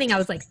the beginning, I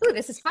was like, "Ooh,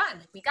 this is fun.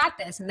 Like, we got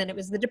this." And then it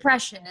was the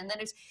depression, and then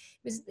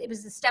it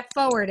was the step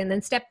forward, and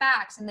then step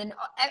backs, and then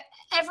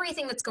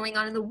everything that's going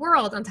on in the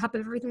world on top of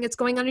everything that's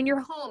going on in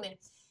your home. And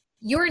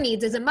your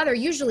needs as a mother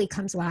usually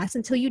comes last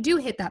until you do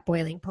hit that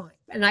boiling point.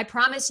 And I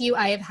promise you,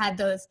 I have had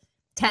those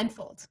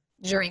tenfold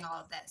during all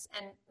of this,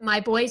 and my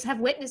boys have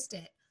witnessed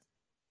it.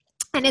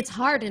 And it's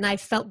hard, and I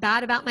felt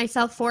bad about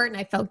myself for it, and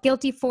I felt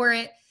guilty for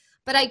it.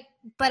 But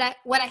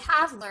what I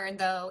have learned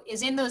though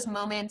is in those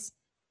moments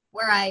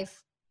where I've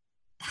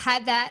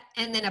had that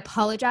and then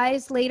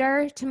apologized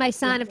later to my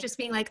son, of just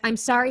being like, I'm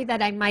sorry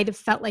that I might have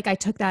felt like I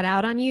took that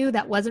out on you.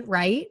 That wasn't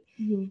right.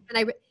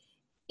 And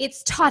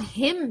it's taught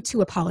him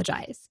to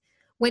apologize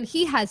when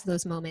he has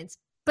those moments.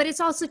 But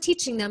it's also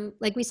teaching them,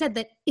 like we said,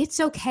 that it's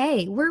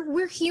okay.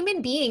 We're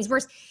human beings.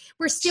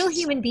 We're still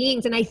human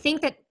beings. And I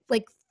think that,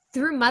 like,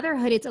 through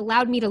motherhood, it's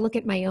allowed me to look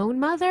at my own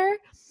mother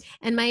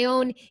and my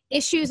own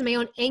issues, my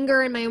own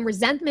anger, and my own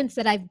resentments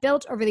that I've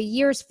built over the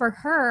years for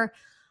her.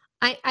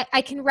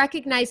 I can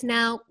recognize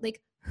now, like,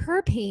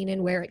 her pain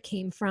and where it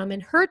came from,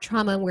 and her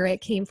trauma and where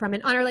it came from,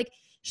 and honor, like,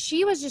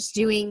 she was just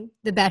doing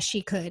the best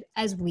she could,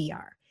 as we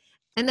are.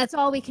 And that's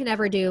all we can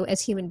ever do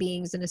as human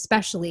beings, and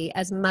especially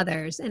as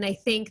mothers. And I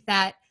think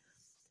that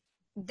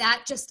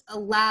just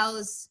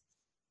allows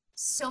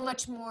so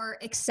much more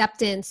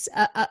acceptance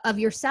of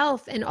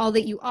yourself and all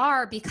that you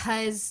are,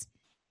 because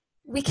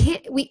we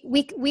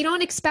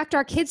don't expect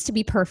our kids to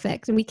be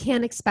perfect, and we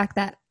can't expect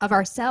that of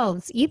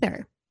ourselves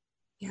either.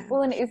 Yeah.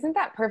 Well, and isn't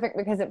that perfect,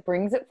 because it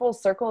brings it full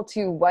circle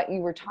to what you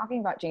were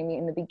talking about, Jamie,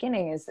 in the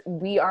beginning, is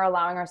we are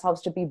allowing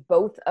ourselves to be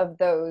both of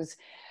those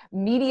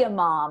media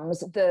moms,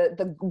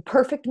 the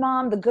perfect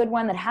mom, the good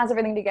one that has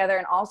everything together,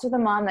 and also the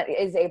mom that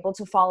is able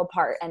to fall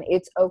apart. And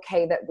it's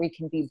okay that we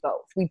can be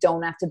both. We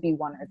don't have to be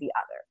one or the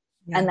other.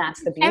 Yeah. And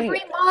that's the beauty.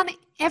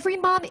 Every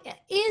mom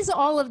is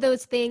all of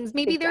those things.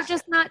 Maybe they're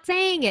just not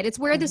saying it. It's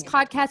where this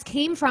podcast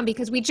came from,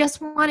 because we just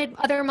wanted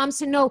other moms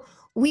to know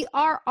we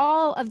are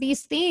all of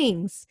these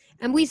things,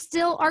 and we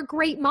still are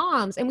great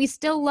moms, and we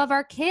still love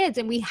our kids.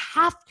 And we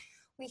have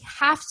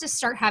to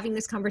start having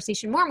this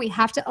conversation more. And we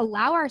have to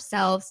allow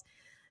ourselves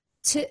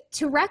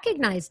to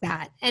recognize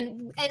that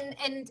and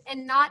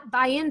not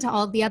buy into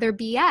all the other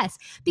BS,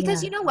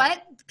 because you know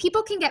what?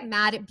 People can get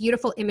mad at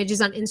beautiful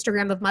images on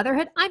Instagram of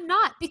motherhood. I'm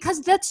not,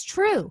 because that's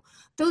true.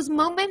 Those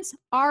moments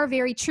are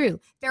very true.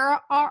 There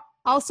are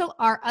also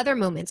other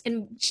moments,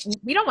 and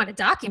we don't want to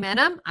document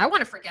them. I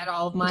want to forget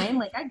all of mine.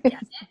 Like, I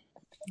get it,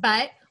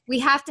 but we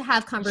have to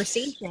have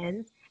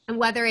conversations, and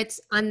whether it's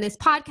on this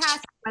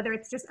podcast, whether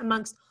it's just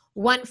amongst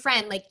one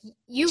friend, like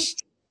you,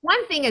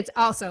 one thing is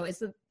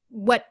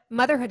what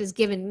motherhood has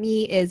given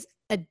me is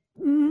a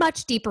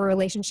much deeper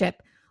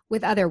relationship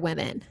with other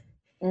women.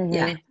 Mm-hmm.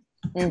 Yeah.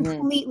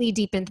 Completely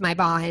deepened my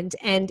bond.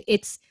 And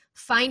it's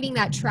finding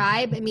that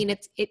tribe. I mean,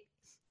 it's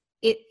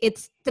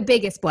the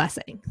biggest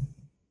blessing.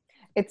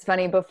 It's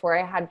funny, before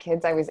I had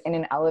kids, I was in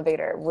an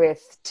elevator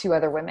with two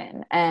other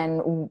women,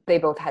 and they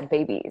both had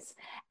babies.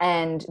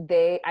 And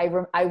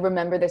I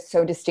remember this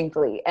so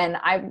distinctly. And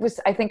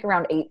I think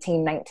around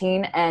 18,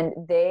 19, and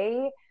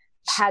they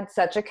had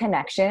such a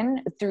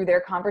connection through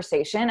their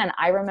conversation. And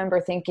I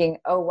remember thinking,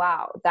 oh,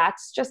 wow,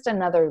 that's just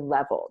another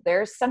level.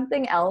 There's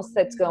something else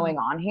that's going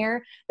on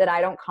here that I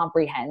don't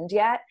comprehend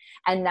yet.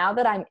 And now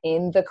that I'm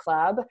in the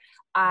club,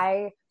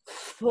 I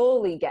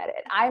fully get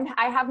it. I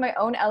have my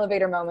own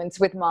elevator moments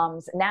with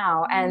moms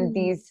now. And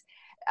these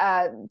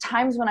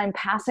times when I'm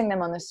passing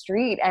them on the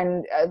street,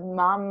 and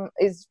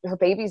her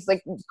baby's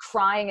like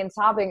crying and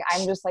sobbing,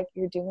 I'm just like,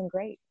 you're doing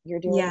great. You're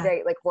doing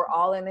great. Like, we're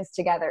all in this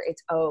together.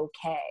 It's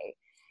okay.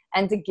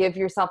 And to give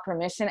yourself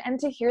permission, and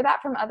to hear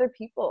that from other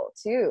people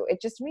too.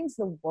 It just means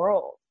the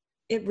world.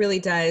 It really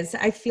does.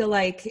 I feel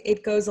like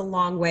it goes a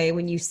long way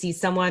when you see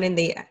someone, and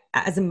they,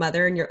 as a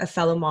mother and you're a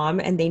fellow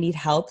mom, and they need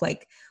help.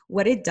 Like,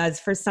 what it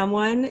does for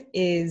someone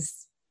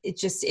is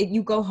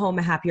you go home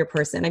a happier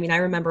person. I mean, I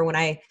remember when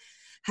I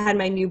had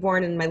my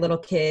newborn and my little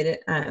kid,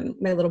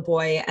 my little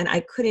boy, and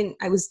I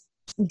was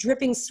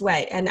dripping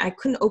sweat, and I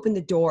couldn't open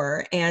the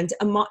door. And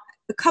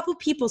a couple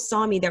people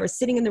saw me that were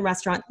sitting in the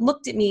restaurant,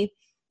 looked at me,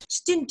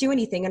 just didn't do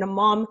anything. And a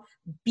mom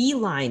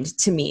beelined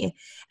to me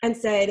and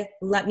said,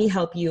 let me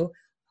help you,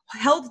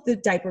 held the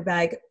diaper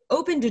bag,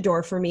 opened a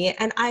door for me.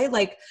 And I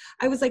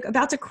was like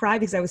about to cry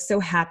because I was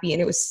so happy.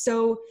 And it was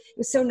so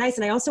nice.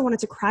 And I also wanted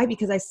to cry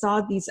because I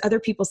saw these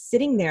other people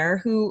sitting there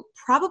who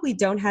probably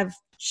don't have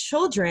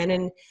children.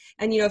 And,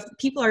 if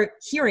people are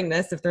hearing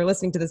this, if they're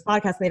listening to this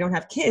podcast and they don't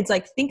have kids,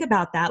 like, think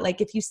about that.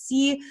 Like, if you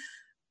see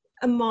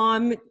a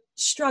mom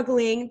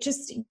struggling,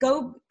 just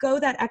go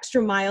that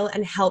extra mile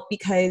and help,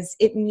 because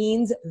it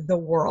means the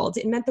world.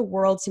 It meant the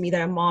world to me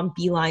that a mom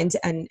beelined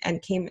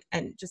and came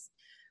and just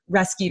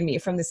rescued me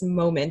from this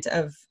moment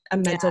of a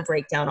mental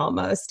breakdown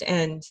almost.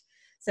 And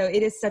so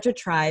it is such a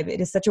tribe.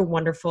 It is such a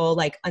wonderful,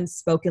 like,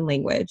 unspoken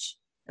language.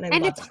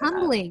 And it's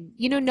humbling.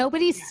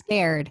 Nobody's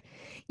spared.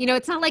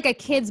 It's not like a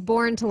kid's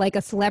born to like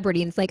a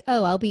celebrity and it's like,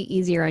 oh, I'll be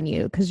easier on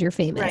you because you're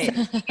famous.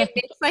 Right. It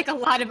makes like a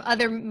lot of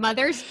other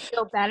mothers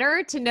feel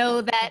better to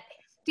know that,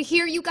 to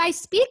hear you guys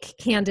speak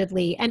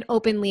candidly and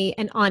openly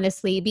and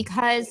honestly,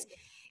 because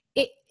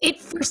it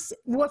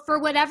for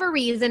whatever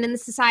reason in the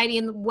society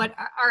and what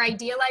our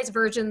idealized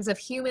versions of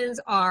humans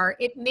are,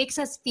 it makes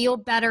us feel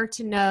better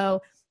to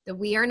know that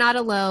we are not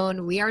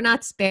alone. We are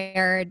not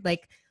spared.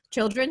 Like,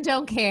 children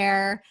don't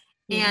care.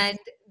 And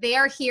they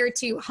are here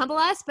to humble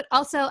us. But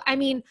also, I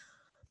mean,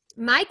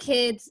 my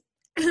kids,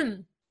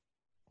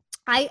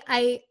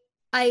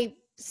 I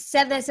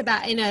said this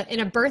about in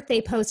a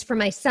birthday post for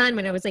my son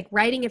when I was like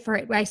writing it for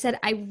it, where I said,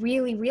 I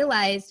really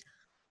realized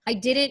I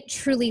didn't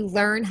truly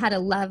learn how to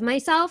love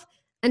myself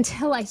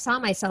until I saw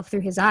myself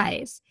through his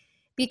eyes,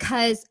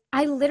 because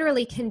I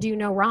literally can do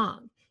no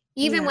wrong.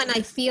 Even when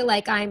I feel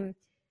like I'm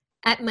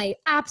at my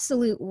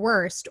absolute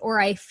worst, or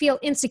I feel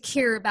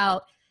insecure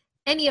about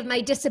any of my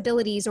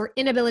disabilities or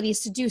inabilities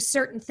to do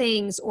certain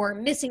things, or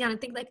missing out on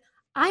things, like,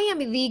 I am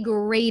the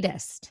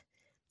greatest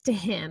to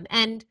him.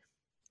 And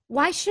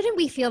why shouldn't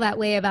we feel that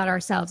way about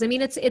ourselves? I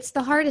mean, it's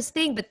the hardest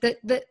thing, but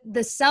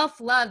the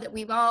self-love that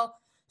we've all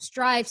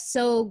strive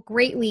so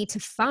greatly to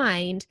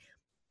find,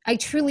 I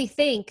truly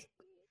think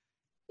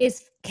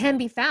can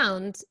be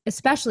found,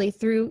 especially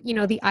through,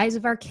 the eyes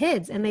of our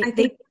kids. And they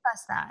give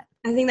us that.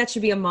 I think that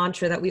should be a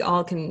mantra that we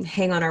all can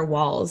hang on our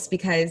walls,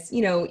 because,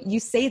 you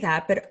say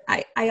that, but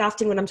I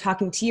often, when I'm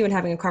talking to you and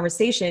having a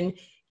conversation,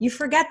 you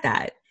forget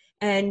that.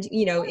 And,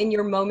 you know, in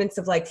your moments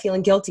of like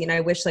feeling guilty, and I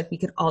wish like we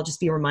could all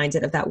just be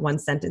reminded of that one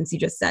sentence you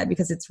just said,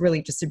 because it's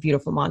really just a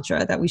beautiful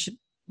mantra that we should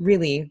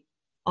really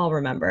all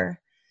remember.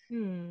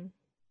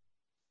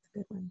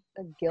 Good one.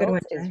 The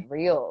guilt is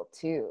real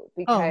too,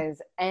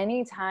 because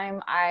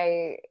anytime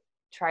I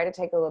try to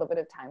take a little bit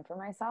of time for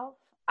myself,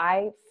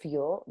 I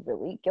feel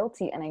really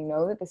guilty. And I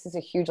know that this is a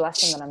huge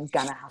lesson that I'm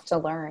going to have to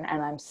learn.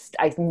 And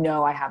I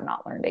know I have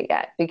not learned it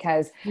yet,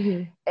 because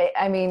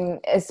I mean,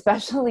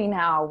 especially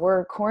now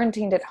we're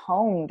quarantined at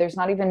home. There's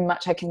not even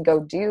much I can go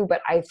do,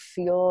 but I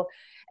feel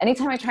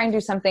anytime I try and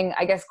do something,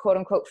 I guess, quote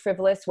unquote,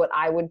 frivolous, what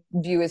I would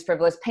view as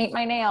frivolous, paint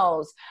my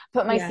nails,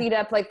 put my feet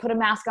up, like put a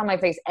mask on my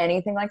face,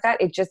 anything like that,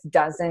 it just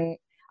doesn't,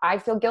 I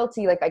feel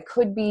guilty. Like I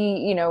could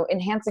be, you know,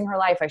 enhancing her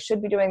life. I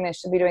should be doing this,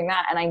 should be doing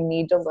that. And I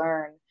need to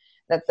learn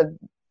that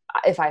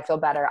if I feel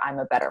better, I'm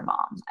a better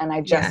mom. And I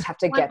just have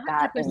to get 100%.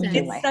 That into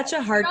my head. It's such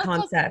a hard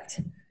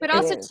concept. But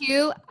also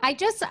too, I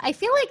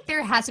feel like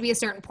there has to be a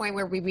certain point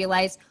where we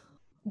realize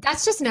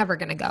that's just never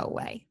going to go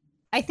away.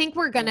 I think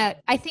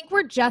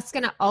we're just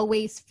going to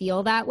always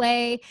feel that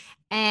way.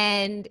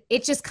 And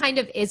it just kind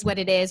of is what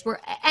it is.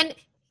 And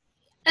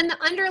the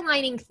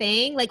underlining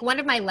thing, like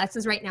one of my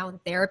lessons right now in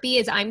therapy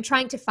is I'm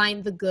trying to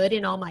find the good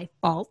in all my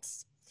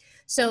faults.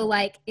 So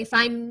like if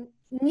I'm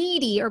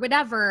needy or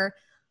whatever,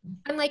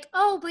 I'm like,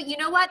 oh, but you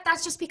know what?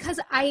 That's just because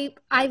I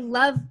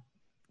love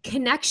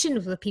connection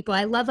with people.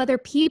 I love other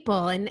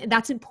people, and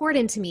that's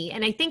important to me.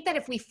 And I think that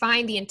if we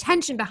find the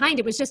intention behind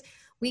it was just,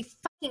 we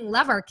fucking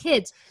love our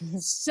kids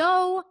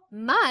so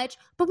much,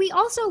 but we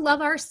also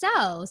love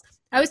ourselves.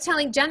 I was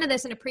telling Jenna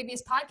this in a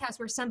previous podcast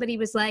where somebody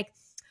was like,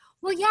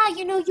 well, yeah,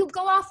 you know, you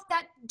go off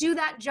do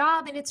that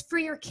job and it's for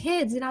your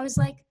kids. And I was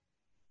like,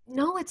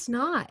 no, it's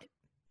not.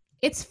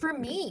 It's for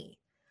me.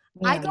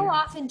 I go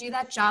off and do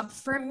that job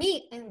for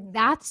me, and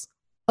that's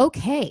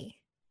okay.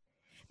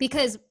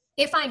 Because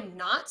if I'm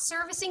not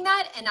servicing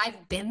that, and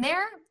I've been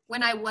there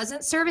when I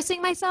wasn't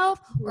servicing myself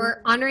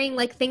or honoring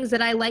like things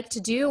that I like to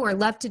do or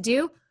love to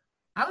do,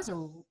 I was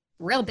a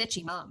real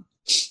bitchy mom.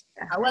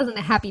 I wasn't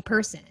a happy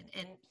person.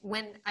 And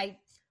when I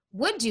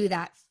would do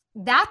that,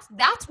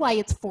 that's why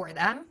it's for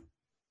them,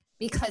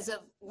 because of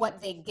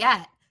what they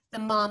get, the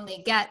mom they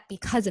get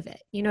because of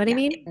it. You know what I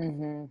mean?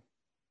 Mm-hmm.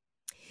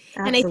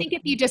 And I think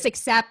if you just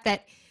accept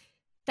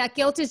that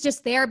guilt is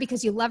just there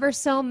because you love her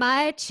so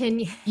much,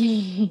 and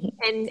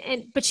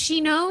but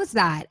she knows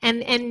that,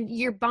 and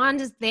your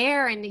bond is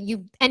there, and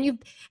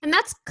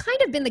that's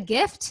kind of been the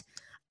gift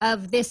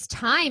of this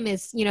time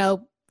is, you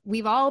know,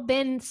 we've all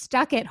been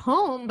stuck at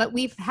home, but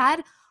we've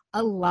had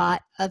a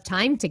lot of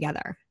time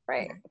together.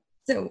 Right.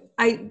 So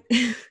I'm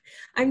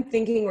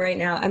thinking right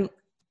now,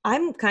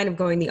 I'm kind of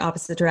going the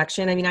opposite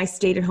direction. I mean, I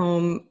stayed at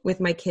home with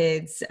my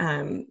kids.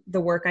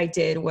 The work I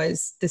did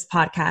was this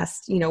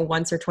podcast, you know,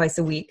 once or twice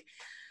a week.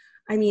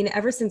 I mean,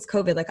 ever since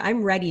COVID, like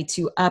I'm ready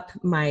to up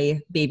my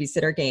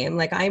babysitter game.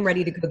 Like I'm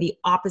ready to go the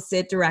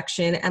opposite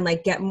direction and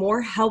like get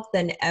more help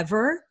than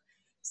ever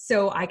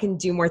so I can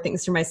do more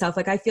things for myself.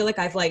 Like I feel like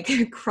I've like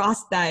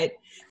crossed that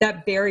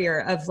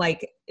barrier of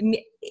like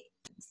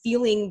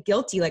feeling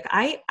guilty. Like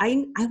I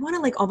want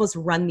to like almost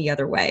run the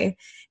other way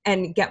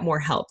and get more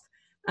help.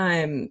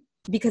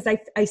 Because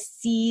I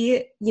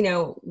see, you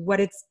know, what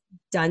it's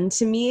done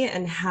to me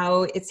and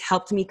how it's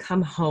helped me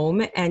come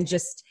home. And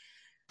just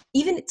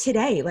even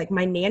today, like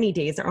my nanny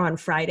days are on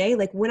Friday.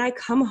 Like when I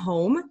come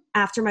home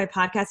after my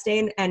podcast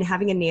day and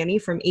having a nanny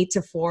from 8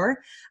 to 4,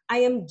 I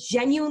am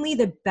genuinely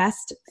the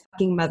best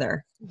fucking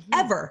mother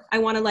ever. I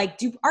want to like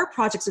do art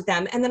projects with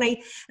them. And then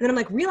I'm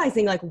like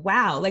realizing like,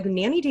 wow, like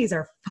nanny days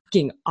are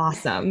fucking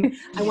awesome.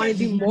 I want to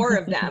do more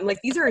of them. Like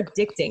these are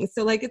addicting.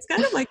 So like, it's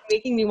kind of like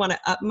making me want to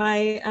up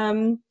my,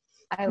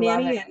 I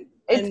love it.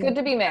 It's good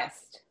to be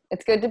missed.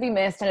 It's good to be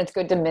missed, and it's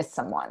good to miss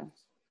someone.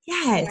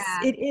 Yes,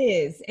 it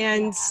is.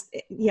 And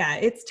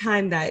it's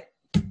time that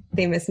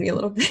they miss me a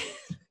little bit.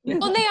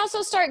 Well, they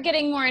also start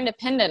getting more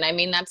independent. I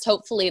mean, that's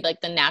hopefully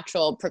like the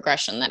natural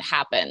progression that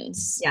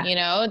happens, you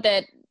know,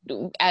 that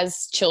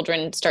as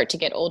children start to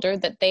get older,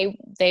 that they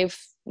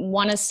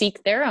want to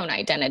seek their own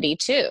identity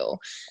too.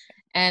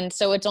 And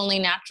so it's only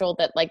natural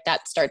that like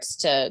that starts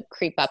to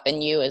creep up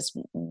in you as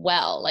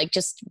well, like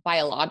just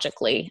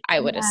biologically, I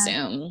would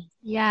assume.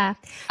 Yeah.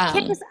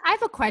 Candice, I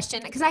have a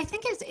question, because I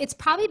think it's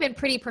probably been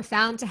pretty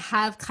profound to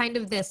have kind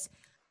of this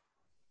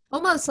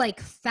almost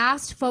like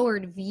fast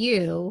forward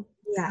view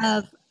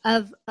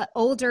of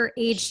older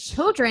age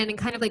children and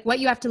kind of like what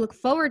you have to look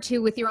forward to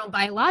with your own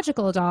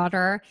biological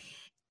daughter.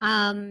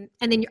 And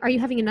then are you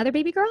having another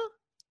baby girl?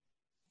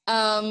 You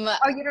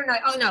don't know.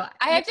 Oh no,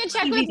 I have to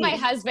check with my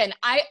husband.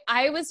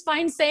 I was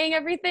fine saying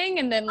everything,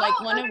 and then like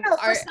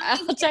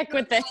I'll check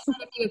with this.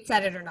 If you had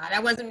said it or not, I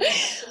wasn't.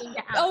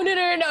 Oh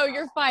no,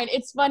 you're fine.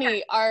 It's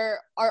funny. Our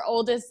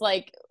oldest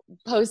like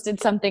posted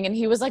something, and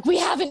he was like, "We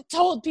haven't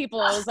told people."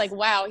 I was like,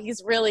 "Wow,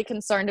 he's really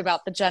concerned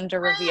about the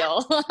gender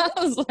reveal." I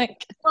was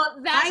like,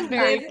 "Well, that's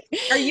very."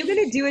 Are you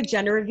going to do a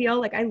gender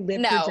reveal? Like I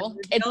live for gender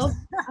reveal.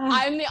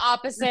 I'm the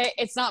opposite.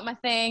 It's not my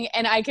thing,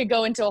 and I could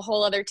go into a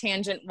whole other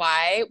tangent.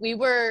 Why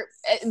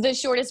the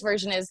shortest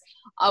version is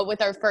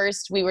with our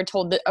first, we were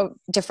told a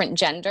different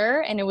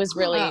gender, and it was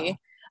really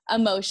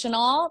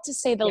emotional, to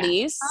say the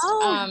least.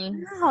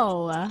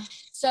 No.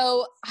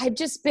 So I've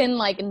just been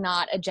like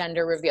not a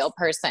gender reveal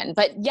person.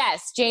 But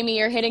yes, Jamie,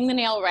 you're hitting the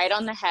nail right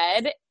on the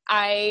head.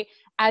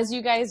 As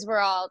you guys were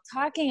all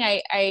talking,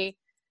 I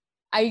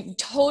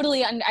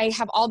totally, I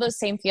have all those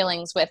same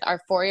feelings with our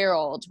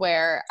 4-year-old,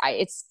 where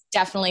it's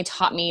definitely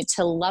taught me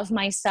to love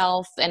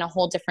myself in a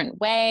whole different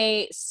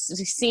way,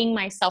 seeing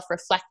myself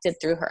reflected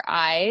through her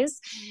eyes.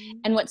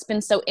 And what's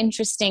been so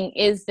interesting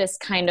is this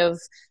kind of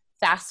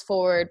fast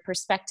forward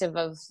perspective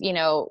of, you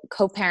know,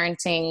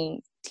 co-parenting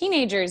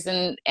teenagers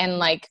and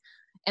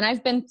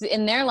I've been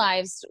in their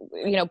lives,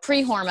 you know,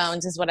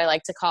 pre-hormones is what I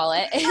like to call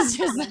it. It's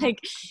just like,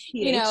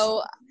 you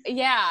know,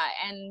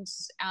 and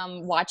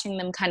watching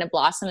them kind of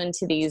blossom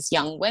into these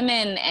young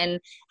women, and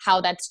how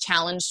that's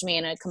challenged me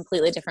in a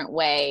completely different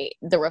way.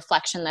 The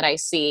reflection that I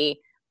see,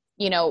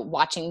 you know,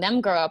 watching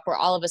them grow up, where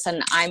all of a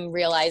sudden I'm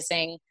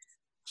realizing,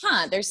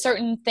 there's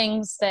certain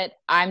things that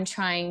I'm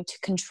trying to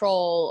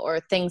control, or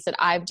things that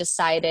I've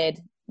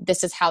decided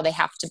this is how they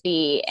have to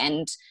be.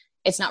 And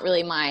it's not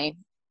really my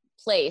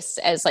place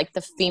as like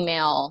the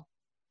female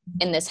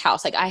in this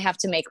house. Like I have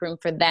to make room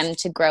for them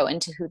to grow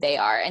into who they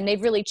are. And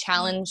they've really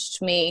challenged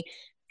me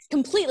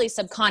completely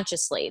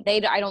subconsciously.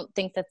 I don't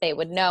think that they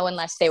would know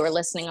unless they were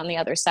listening on the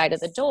other side of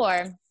the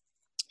door,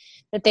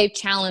 that they've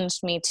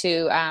challenged me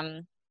to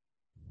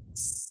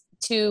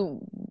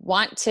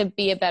want to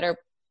be a better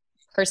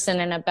person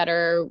and a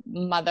better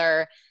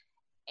mother,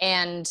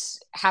 and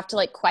have to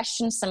like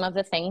question some of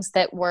the things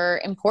that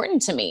were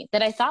important to me,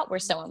 that I thought were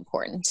so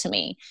important to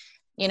me.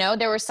 You know,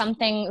 there were some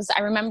things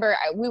I remember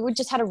we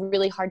just had a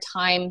really hard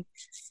time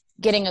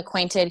getting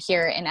acquainted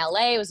here in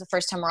LA. It was the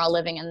first time we're all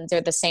living under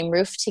the same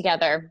roof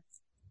together.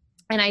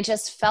 And I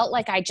just felt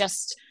like I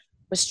just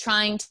was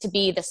trying to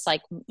be this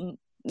like,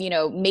 you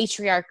know,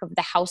 matriarch of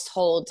the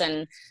household,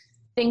 and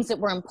things that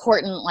were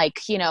important,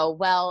 like, you know,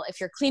 well, if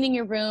you're cleaning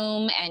your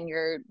room and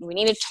we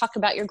need to talk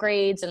about your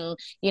grades, and,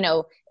 you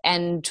know,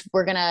 and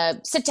we're going to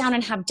sit down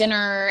and have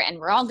dinner, and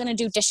we're all going to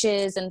do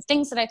dishes, and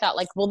things that I thought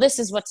like, well, this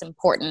is what's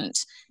important.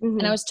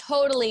 And I was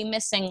totally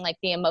missing like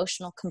the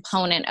emotional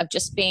component of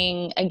just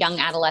being a young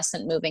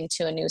adolescent moving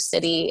to a new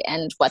city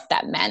and what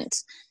that meant.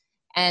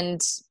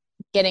 And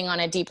getting on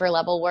a deeper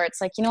level where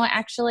it's like, you know what,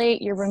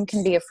 actually your room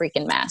can be a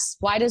freaking mess.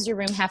 Why does your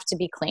room have to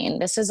be clean?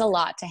 This is a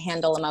lot to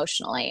handle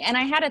emotionally. And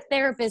I had a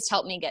therapist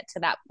help me get to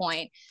that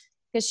point,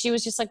 because she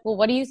was just like, well,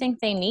 what do you think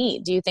they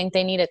need? Do you think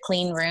they need a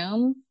clean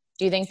room?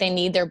 Do you think they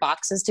need their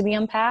boxes to be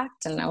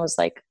unpacked? And I was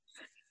like,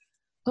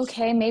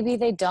 okay, maybe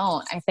they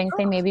don't. I think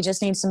they maybe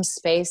just need some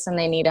space and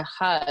they need a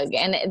hug.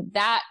 And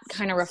that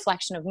kind of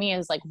reflection of me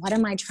is like, what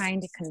am I trying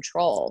to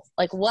control?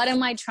 Like, what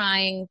am I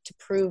trying to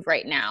prove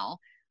right now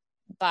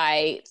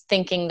by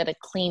thinking that a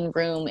clean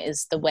room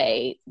is the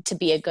way to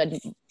be a good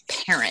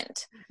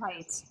parent?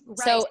 Right.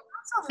 So it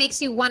also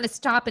makes you want to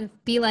stop and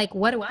be like,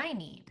 what do I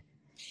need?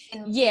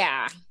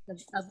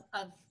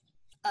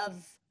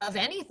 Of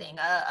anything,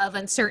 of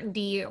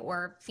uncertainty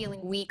or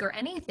feeling weak or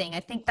anything. I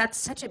think that's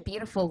such a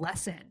beautiful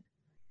lesson.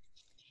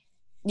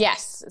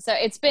 Yes. So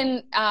it's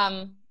been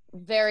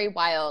very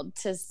wild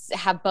to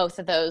have both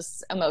of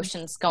those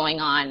emotions going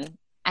on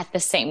at the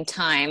same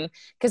time.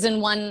 Because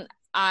in one,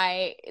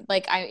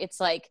 it's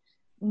like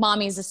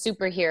mommy's a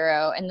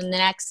superhero, and then the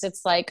next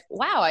it's like,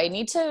 wow, I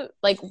need to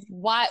like,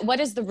 what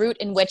is the root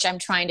in which I'm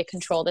trying to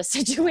control this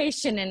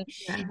situation,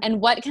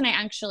 and what can I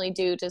actually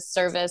do to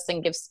service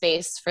and give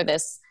space for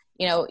this,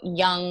 you know,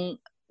 young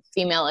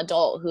female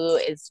adult who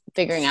is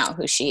figuring out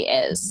who she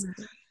is.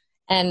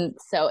 And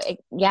so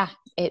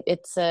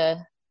it's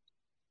a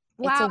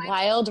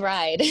wild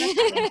ride. I'm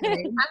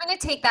going to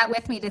take that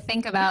with me to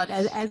think about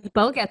as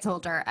Bo gets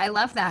older. I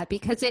love that,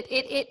 because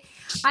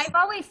I've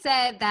always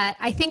said that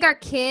I think our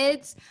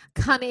kids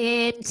come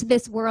into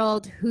this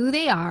world who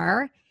they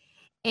are,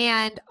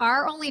 and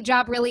our only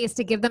job really is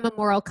to give them a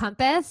moral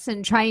compass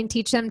and try and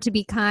teach them to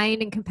be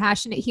kind and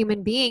compassionate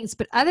human beings.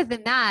 But other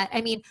than that,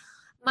 I mean,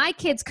 my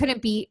kids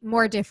couldn't be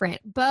more different.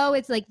 Bo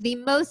is like the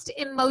most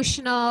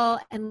emotional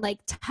and like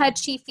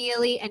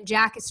touchy-feely, and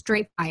Jack is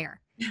straight fire.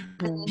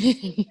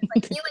 He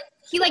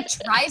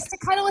tries to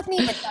cuddle with me,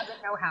 but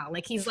doesn't know how.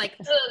 Like he's like,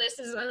 this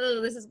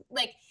is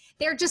like,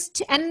 they're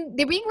just, and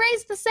they're being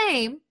raised the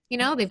same, you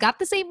know, they've got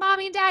the same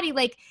mommy and daddy,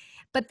 like,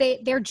 but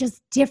they're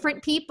just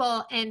different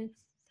people. And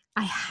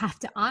I have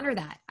to honor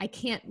that. I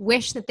can't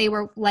wish that they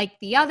were like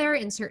the other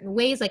in certain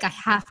ways. Like I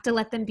have to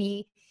let them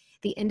be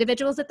the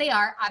individuals that they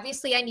are.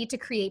 Obviously I need to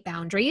create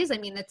boundaries. I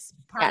mean, that's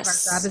part of our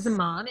job as a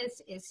mom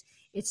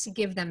is to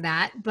give them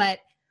that, but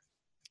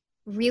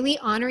really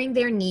honoring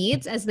their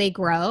needs as they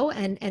grow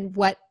and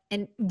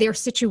their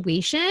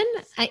situation.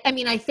 I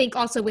mean, I think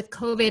also with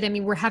COVID, I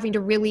mean, we're having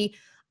to really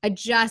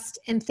adjust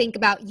and think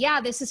about,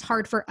 this is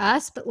hard for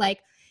us, but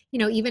like, you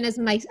know, even as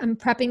I'm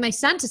prepping my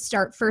son to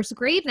start first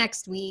grade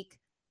next week,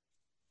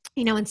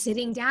 you know, and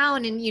sitting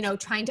down and, you know,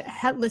 trying to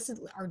listen,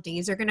 our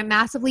days are going to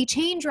massively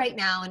change right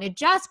now and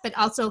adjust, but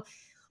also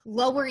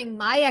lowering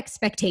my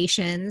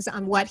expectations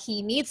on what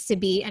he needs to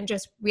be, and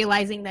just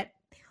realizing that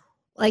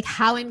like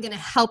how I'm going to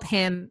help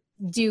him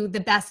do the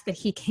best that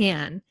he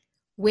can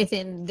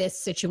within this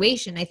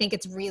situation. I think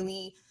it's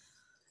really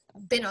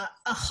been a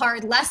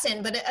hard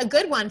lesson, but a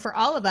good one for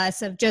all of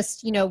us of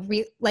just,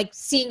 like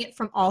seeing it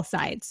from all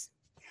sides.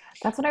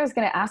 That's what I was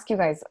going to ask you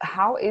guys.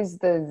 How is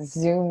the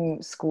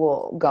Zoom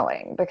school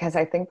going? Because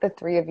I think the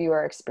three of you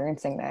are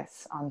experiencing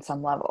this on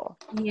some level.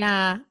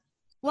 Yeah.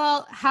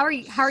 Well, how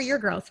are your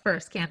girls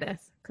first,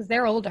 Candice? Because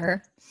they're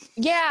older.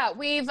 Yeah,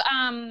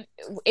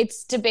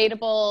 it's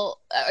debatable.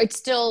 It's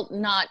still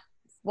not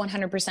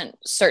 100%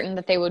 certain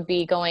that they would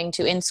be going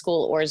to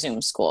in-school or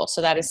Zoom school.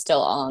 So that is still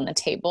all on the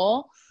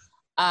table.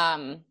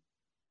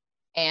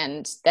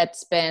 And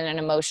that's been an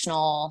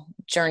emotional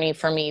journey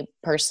for me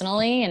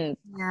personally and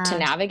to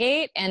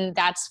navigate. And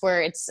that's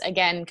where it's,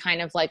 again,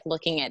 kind of like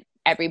looking at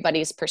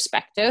everybody's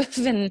perspective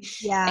and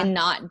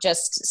not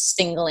just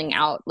singling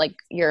out like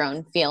your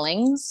own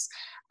feelings.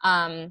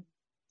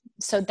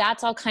 So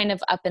that's all kind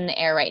of up in the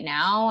air right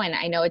now. And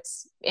I know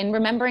it's in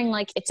remembering,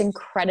 like, it's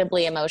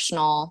incredibly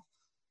emotional,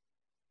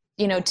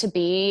 to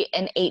be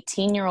an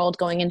 18-year-old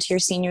going into your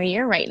senior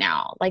year right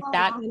now. Like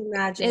that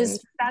is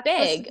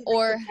big,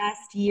 or the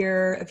best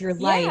year of your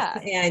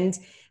life and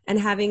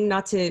having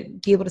not to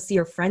be able to see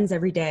your friends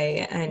every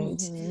day.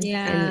 And,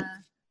 and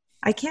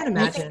I can't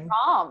imagine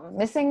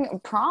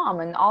missing prom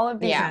and all of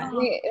these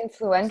really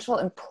influential,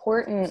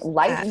 important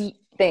life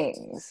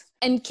things.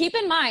 And keep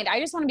in mind, I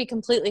just want to be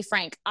completely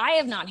frank. I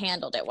have not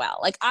handled it well.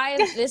 Like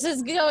this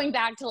is going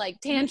back to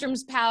like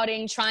tantrums,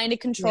 pouting, trying to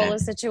control a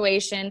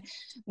situation,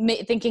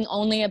 thinking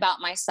only about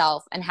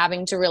myself and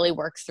having to really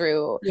work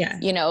through,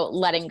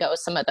 letting go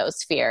some of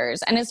those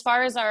fears. And as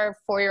far as our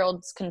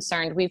 4-year-old's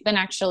concerned, we've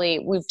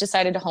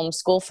decided to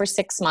homeschool for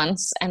 6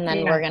 months, and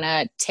then we're going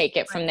to take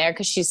it from there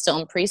because she's still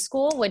in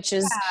preschool, which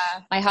is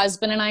my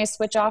husband and I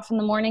switch off in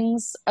the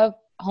mornings of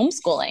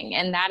homeschooling,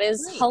 and that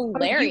is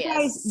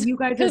hilarious. You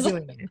guys are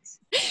doing it.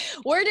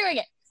 We're doing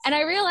it. And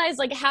I realized,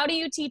 like, how do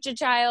you teach a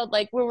child,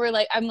 like, where we're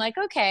like, I'm like,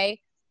 okay,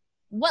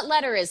 what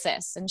letter is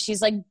this? And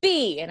she's like,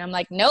 B. And I'm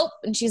like, nope.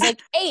 And she's like,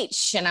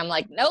 H. And I'm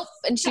like, nope.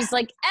 And she's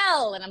like,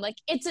 L. And I'm like,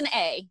 it's an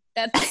A.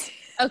 That's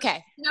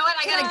okay. You know what?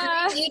 I got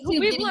a great YouTube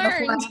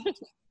video.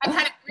 I've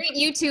had a great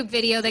YouTube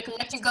video that can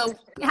let you go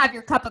have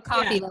your cup of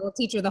coffee that will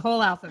teach you the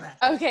whole alphabet.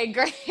 Okay,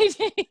 great.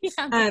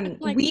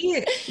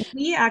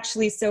 We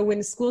actually, so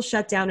when school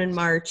shut down in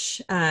March,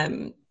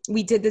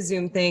 we did the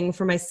Zoom thing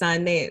for my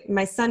son.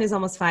 My son is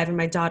almost 5 and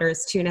my daughter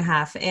is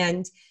 2.5.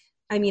 And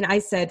I mean, I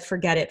said,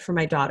 forget it for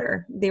my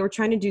daughter. They were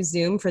trying to do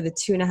Zoom for the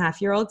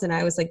 2.5-year-olds. And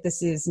I was like,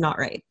 this is not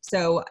right.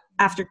 So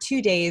after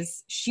 2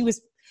 days, she was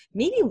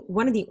maybe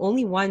one of the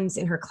only ones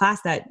in her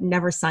class that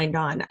never signed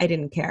on. I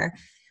didn't care.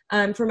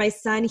 For my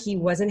son, he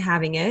wasn't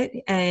having it,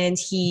 and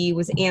he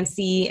was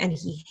antsy, and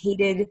he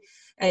hated,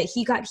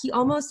 he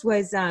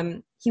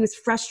was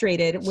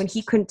frustrated when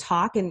he couldn't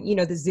talk, and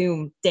the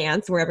Zoom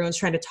dance where everyone's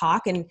trying to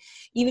talk. And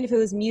even if it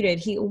was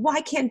muted,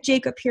 why can't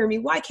Jacob hear me?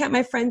 Why can't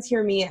my friends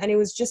hear me? And it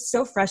was just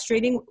so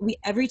frustrating.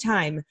 Every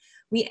time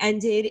we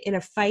ended in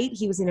a fight,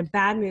 he was in a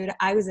bad mood.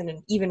 I was in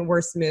an even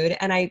worse mood.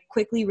 And I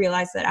quickly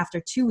realized that after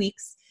 2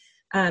 weeks,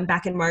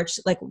 back in March,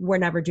 like, we're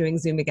never doing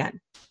Zoom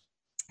again.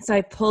 So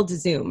I pulled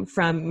Zoom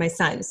from my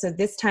son. So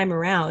this time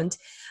around,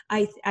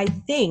 I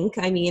think,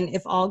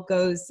 if all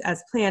goes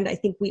as planned, I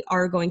think we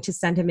are going to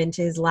send him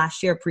into his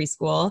last year of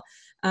preschool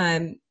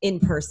in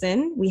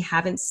person. We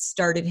haven't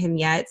started him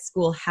yet.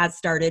 School has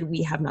started.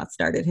 We have not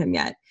started him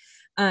yet.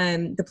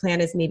 The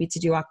plan is maybe to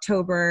do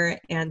October,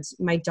 and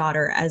my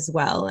daughter as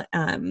well.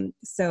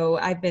 So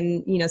I've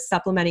been,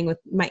 supplementing with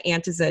my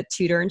aunt is a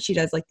tutor, and she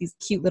does like these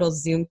cute little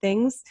Zoom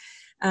things.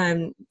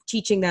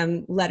 Teaching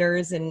them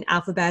letters and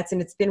alphabets.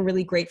 And it's been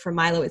really great for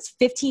Milo. It's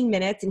 15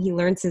 minutes and he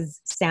learns his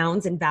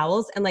sounds and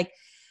vowels. And like,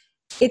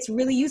 it's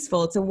really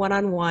useful. It's a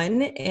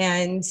one-on-one.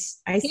 And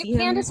I see him.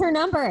 Candice her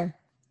number.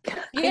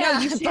 Yeah,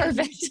 you should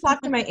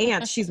talk to my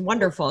aunt. She's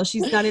wonderful.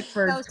 She's done it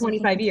for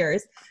 25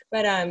 years.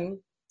 But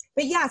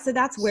yeah, so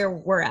that's where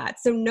we're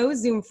at. So no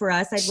Zoom for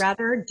us. I'd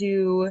rather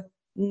do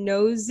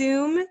no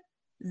Zoom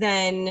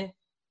than,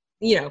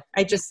 no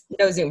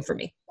Zoom for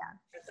me. Yeah.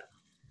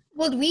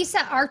 Well, we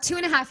set our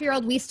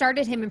 2.5-year-old, we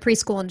started him in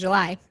preschool in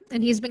July,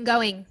 and he's been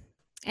going,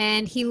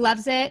 and he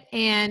loves it.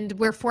 And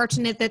we're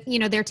fortunate that,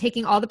 they're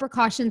taking all the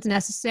precautions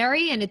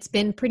necessary, and it's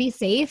been pretty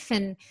safe.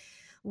 And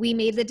we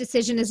made the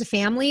decision as a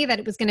family that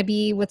it was going to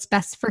be what's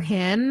best for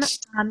him.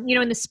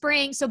 In the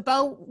spring, so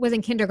Bo was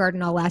in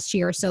kindergarten all last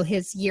year, so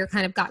his year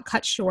kind of got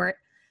cut short.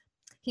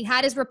 He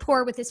had his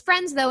rapport with his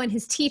friends though, and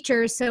his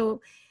teachers.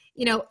 So,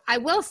 I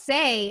will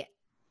say,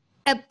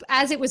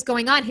 as it was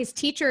going on, his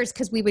teachers,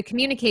 because we would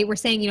communicate, were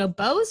saying,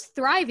 Bo's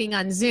thriving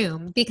on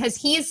Zoom because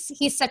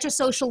he's such a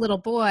social little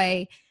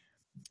boy,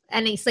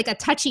 and he's like a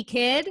touchy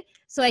kid.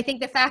 So I think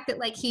the fact that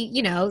like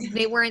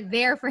they weren't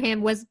there for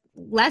him was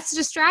less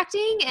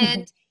distracting,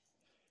 and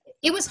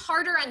it was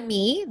harder on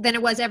me than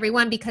it was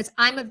everyone because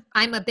I'm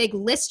a big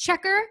list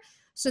checker.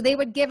 So they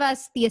would give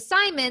us the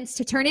assignments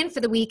to turn in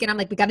for the week, and I'm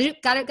like, we got it.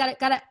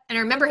 And I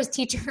remember his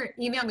teacher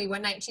emailed me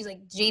one night. She's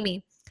like,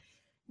 Jamie,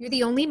 you're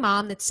the only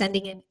mom that's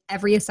sending in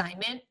every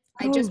assignment.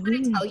 I just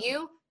want to tell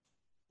you,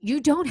 you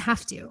don't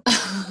have to.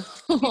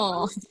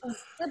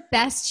 The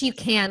best you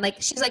can. Like,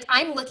 she's like,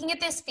 I'm looking at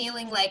this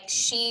feeling like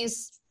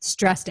she's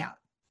stressed out.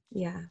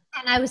 Yeah.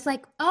 And I was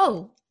like,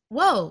 oh,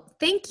 whoa,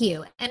 thank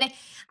you. And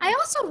I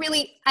also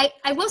really,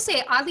 I will say,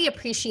 I oddly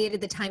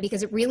appreciated the time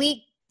because it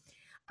really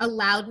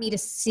allowed me to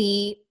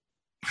see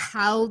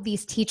how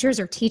these teachers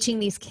are teaching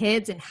these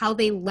kids and how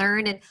they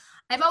learn. And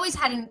I've always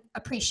had an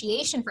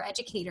appreciation for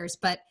educators,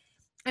 but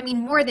I mean,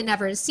 more than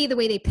ever, to see the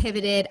way they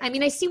pivoted. I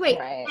mean, I see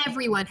why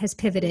everyone has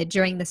pivoted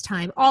during this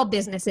time, all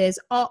businesses,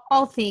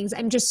 all things.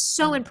 I'm just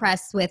so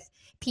impressed with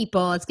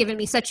people. It's given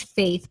me such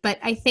faith. But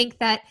I think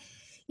that,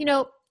 you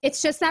know,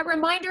 it's just that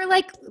reminder,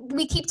 like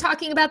we keep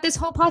talking about this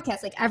whole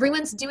podcast, like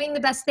everyone's doing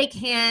the best they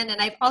can.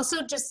 And I've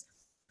also just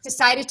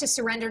decided to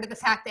surrender to the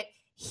fact that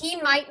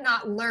he might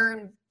not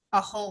learn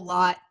a whole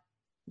lot.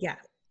 Yeah.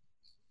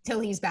 Till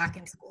he's back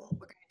in school.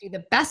 We're going to do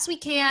the best we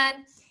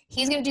can.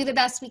 He's going to do the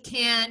best we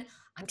can.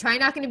 I'm trying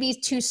not going to be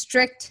too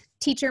strict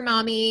teacher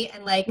mommy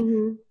and like,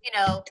 you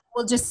know,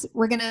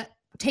 we're going to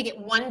take it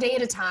one day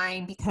at a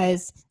time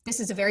because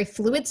this is a very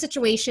fluid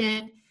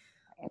situation.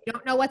 We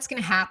don't know what's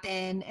going to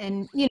happen.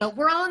 And, you know,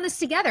 we're all in this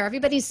together.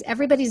 Everybody's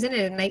in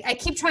it. And I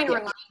keep trying to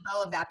remind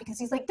Bo of that because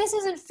he's like, this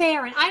isn't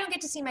fair. And I don't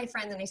get to see my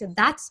friends. And I said,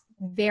 that's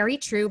very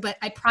true. But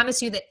I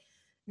promise you that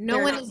no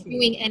one is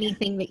doing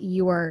anything that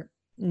you are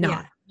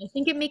not. Yeah. I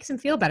think it makes him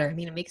feel better. I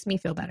mean, it makes me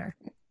feel better.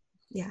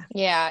 Yeah.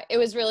 Yeah. It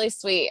was really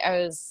sweet. I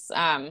was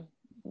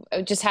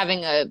just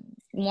having a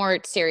more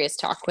serious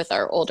talk with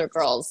our older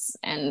girls,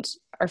 and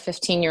our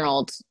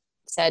 15-year-old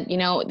said, you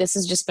know, this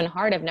has just been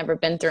hard. I've never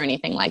been through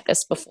anything like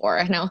this before.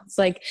 And I was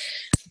like,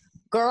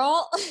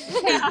 girl,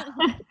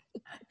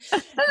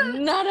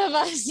 none of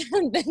us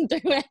have been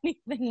through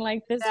anything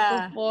like this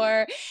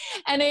before.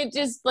 And it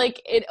just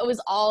like, it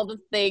was all the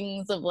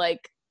things of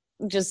like,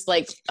 just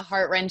like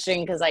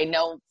heart-wrenching because I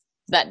know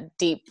that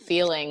deep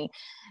feeling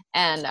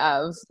and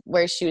of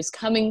where she was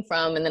coming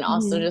from, and then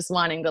also just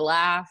wanting to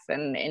laugh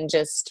and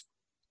just,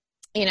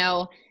 you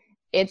know,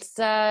 it's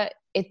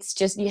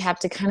just, you have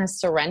to kind of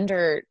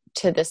surrender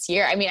to this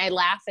year. I mean, I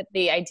laugh at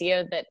the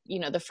idea that, you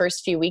know, the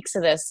first few weeks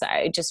of this,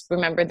 I just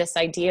remember this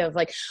idea of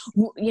like,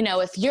 you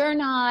know, if you're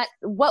not,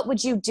 what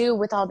would you do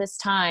with all this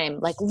time?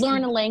 Like,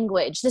 learn a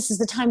language. This is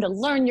the time to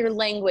learn your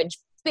language.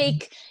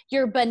 Bake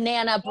your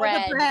banana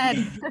bread.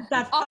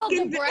 All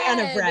the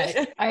banana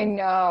bread. I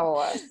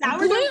know.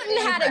 Gluten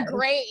had a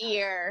great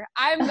year.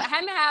 I'm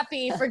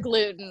happy for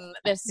gluten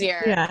this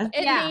year. Yeah.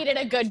 It needed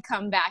a good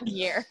comeback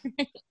year.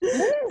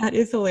 That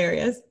is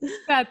hilarious.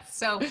 That's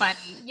so funny.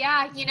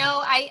 Yeah, you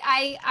know,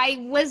 I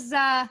was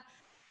I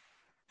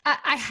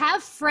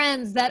have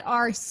friends that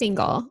are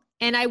single.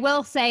 And I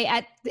will say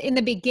in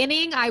the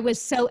beginning, I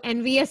was so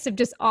envious of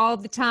just all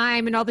the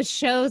time and all the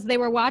shows they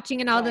were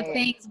watching and all the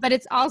things. But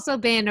it's also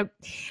made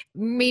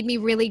me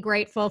really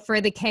grateful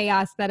for the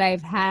chaos that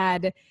I've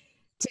had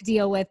to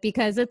deal with,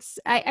 because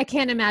I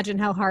can't imagine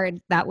how hard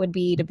that would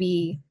be to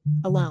be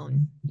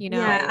alone, you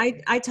know? Yeah,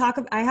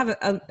 I have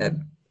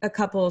a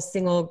couple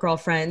single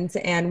girlfriends,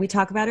 and we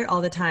talk about it all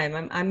the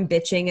time. I'm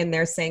bitching and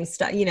they're saying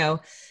stuff, you know,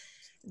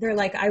 they're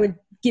like, I would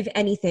give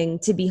anything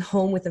to be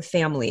home with a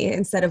family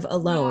instead of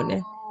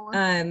alone.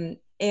 And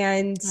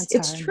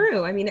it's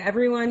true. I mean,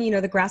 everyone, you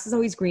know, the grass is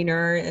always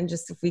greener, and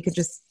just, if we could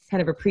just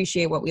kind of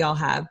appreciate what we all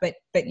have. But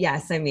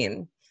yes, I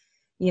mean,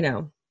 you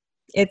know,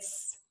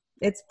 it's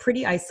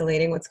pretty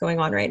isolating what's going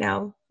on right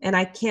now. And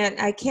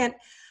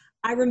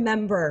I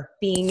remember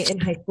being in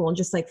high school and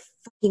just like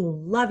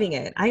fucking loving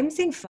it. I'm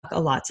saying fuck a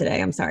lot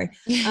today. I'm sorry.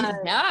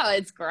 No,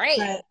 it's great.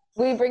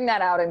 We bring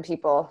that out in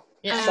people.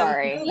 Yeah.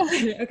 Sorry.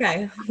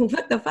 Okay.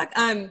 What the fuck?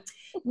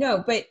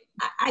 No, but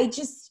I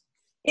just,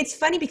 it's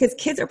funny because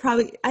kids are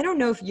probably, I don't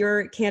know if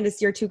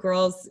Candice, your two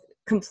girls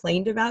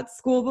complained about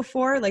school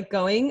before, like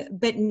going,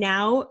 but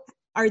now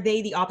are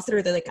they the opposite?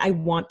 Or they're like, I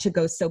want to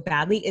go so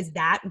badly. Is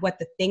that what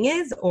the thing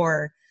is?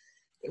 Or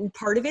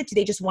part of it? Do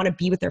they just want to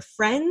be with their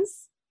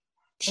friends?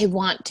 They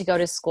want to go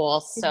to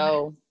school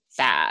so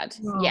bad.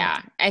 Oh.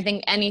 Yeah. I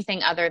think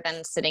anything other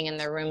than sitting in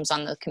their rooms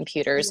on the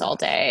computers all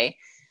day.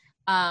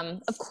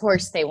 Of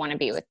course they want to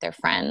be with their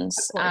friends.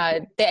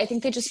 I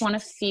think they just want to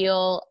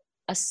feel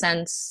a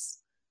sense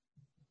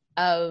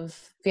of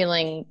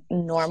feeling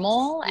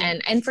normal.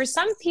 And for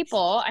some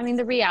people, I mean,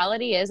 the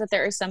reality is that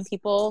there are some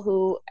people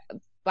who,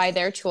 by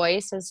their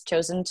choice, has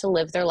chosen to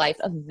live their life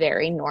a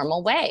very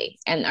normal way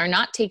and are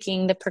not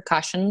taking the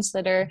precautions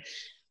that are,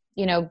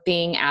 you know,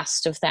 being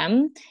asked of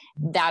them.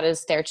 That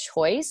is their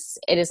choice.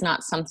 It is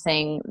not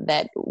something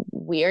that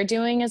we are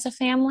doing as a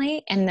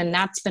family. And then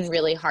that's been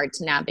really hard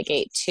to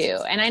navigate too.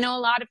 And I know a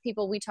lot of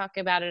people, we talk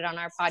about it on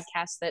our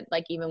podcast, that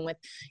like, even with,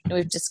 you know,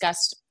 we've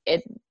discussed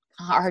it,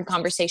 hard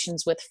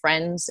conversations with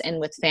friends and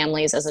with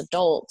families as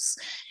adults.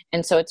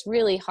 And so it's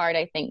really hard,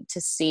 I think, to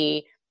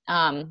see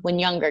when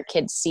younger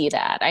kids see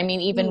that. I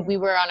mean, even we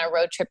were on a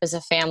road trip as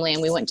a family,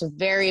 and we went to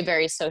very,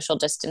 very social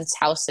distance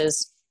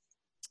houses.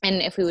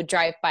 And if we would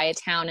drive by a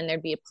town and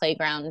there'd be a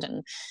playground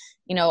and,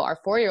 our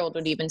 4-year-old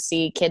would even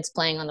see kids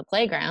playing on the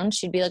playground.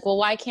 She'd be like, well,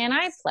 why can't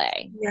I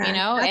play?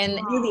 Yeah, And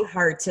it's really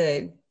hard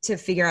to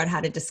figure out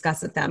how to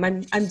discuss with them.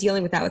 I'm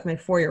dealing with that with my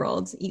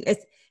 4-year-old.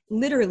 It's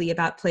literally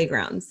about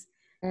playgrounds.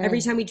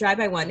 Every time we drive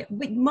by one,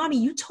 but mommy,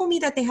 you told me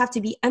that they have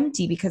to be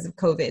empty because of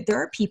COVID. There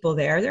are people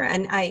there,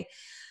 and I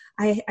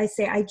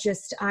say, I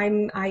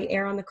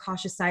err on the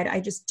cautious side. I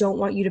just don't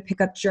want you to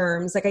pick up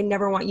germs. Like, I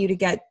never want you to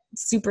get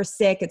super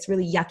sick. It's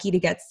really yucky to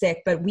get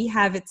sick, but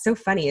it's so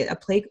funny.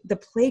 The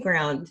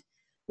playground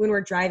when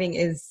we're driving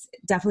is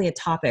definitely a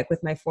topic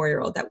with my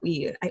 4-year-old that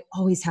I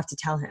always have to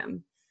tell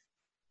him.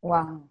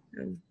 Wow.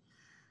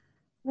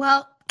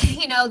 Well,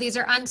 these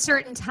are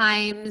uncertain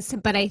times,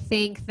 but I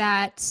think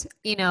that,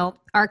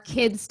 our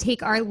kids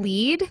take our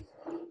lead.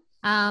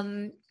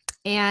 And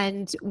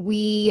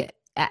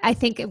I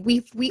think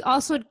we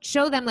also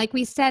show them, like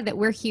we said, that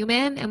we're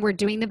human and we're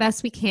doing the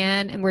best we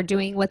can and we're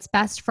doing what's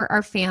best for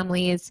our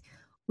families.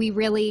 We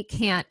really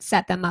can't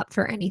set them up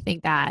for anything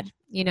bad,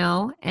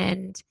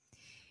 and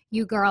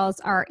you girls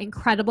are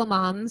incredible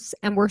moms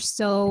and we're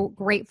so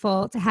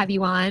grateful to have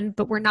you on,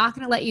 but we're not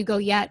going to let you go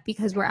yet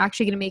because we're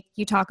actually going to make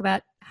you talk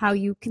about how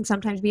you can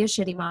sometimes be a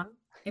shitty mom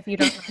if you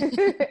don't mind.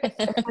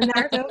 And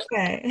that's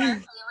okay.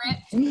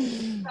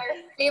 Our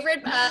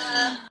favorite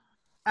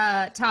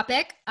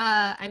topic.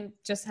 I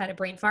just had a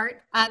brain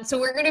fart. So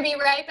we're going to be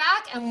right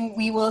back and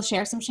we will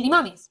share some shitty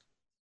mommies.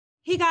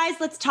 Hey guys,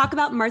 let's talk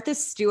about Martha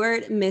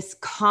Stewart, Miss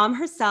Calm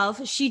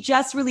herself. She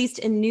just released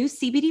a new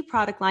CBD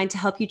product line to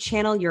help you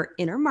channel your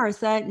inner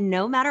Martha,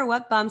 no matter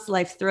what bumps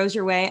life throws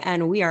your way.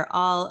 And we are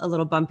all a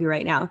little bumpy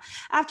right now.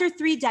 After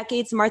 3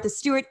 decades, Martha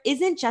Stewart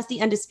isn't just the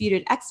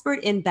undisputed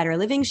expert in better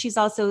living. She's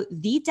also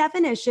the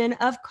definition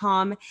of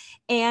calm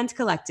and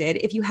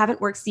collected. If you haven't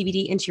worked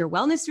CBD into your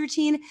wellness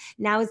routine,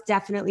 now is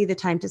definitely the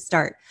time to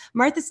start.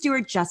 Martha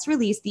Stewart just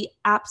released the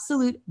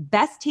absolute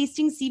best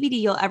tasting CBD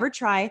you'll ever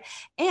try,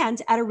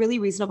 and at a really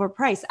reasonable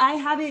price. I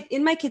have it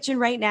in my kitchen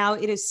right now.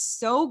 It is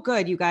so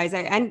good, you guys.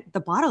 And the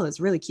bottle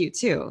is really cute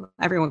too.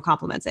 Everyone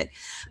compliments it.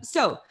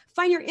 So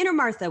find your inner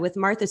Martha with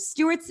Martha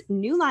Stewart's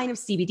new line of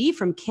CBD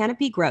from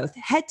Canopy Growth.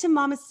 Head to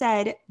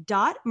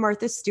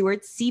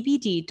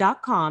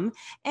mamasaid.marthastewartcbd.com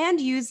and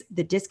use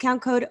the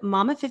discount code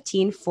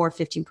MAMA15 for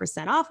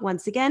 15% off.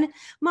 Once again,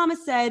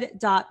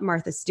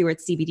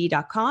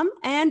 mamasaid.marthastewartcbd.com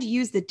and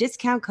use the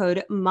discount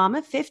code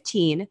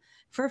MAMA15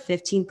 for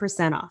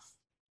 15% off.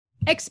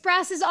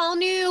 Express is all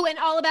new and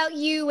all about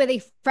you with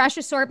a fresh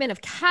assortment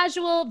of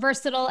casual,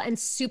 versatile, and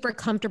super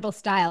comfortable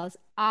styles.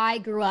 I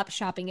grew up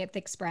shopping at the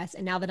Express,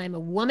 and now that I'm a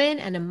woman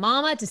and a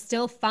mama, to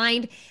still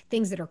find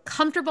things that are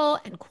comfortable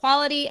and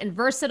quality and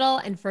versatile.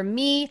 And for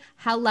me,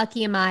 how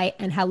lucky am I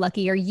and how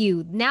lucky are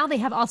you? Now they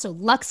have also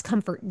Luxe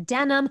Comfort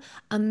denim,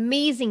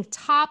 amazing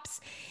tops,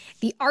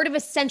 the Art of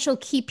Essential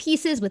key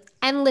pieces with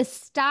endless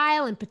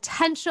style and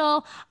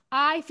potential.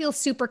 I feel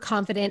super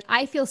confident.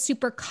 I feel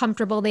super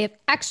comfortable. They have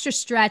extra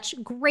stretch,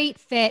 great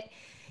fit.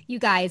 You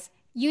guys,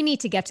 you need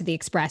to get to the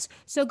Express.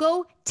 So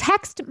go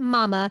text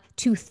MAMA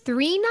to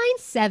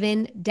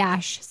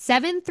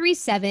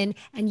 397-737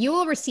 and you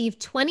will receive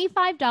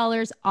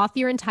 $25 off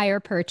your entire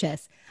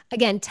purchase.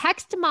 Again,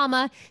 text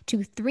MAMA to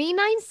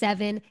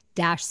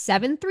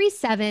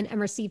 397-737 and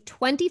receive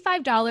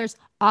 $25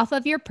 off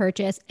of your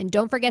purchase. And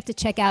don't forget to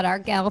check out our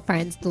gal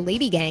friends, the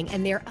Lady Gang,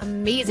 and their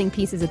amazing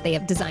pieces that they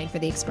have designed for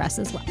the Express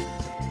as well.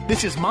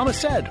 This is Mama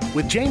Said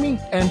with Jamie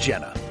and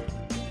Jenna.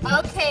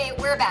 Okay,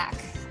 we're back.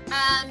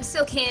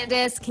 So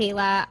Candice,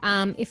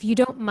 Kayla, if you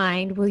don't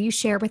mind, will you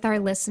share with our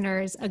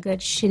listeners a good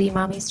shitty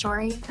mommy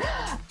story?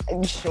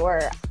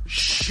 Sure.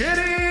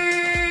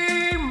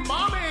 Shitty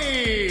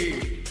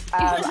Mommy!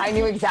 I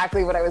knew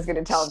exactly what I was going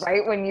to tell,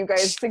 right? When you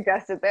guys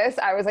suggested this,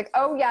 I was like,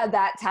 oh yeah,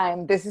 that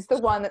time. This is the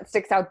one that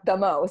sticks out the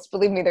most.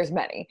 Believe me, there's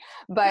many.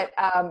 But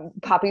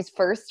Poppy's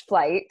first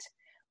flight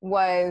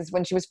was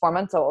when she was 4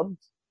 months old.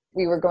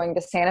 We were going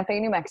to Santa Fe,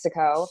 New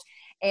Mexico.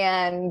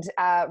 And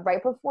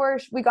right before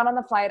we got on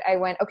the flight, I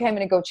went, okay, I'm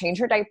going to go change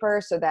her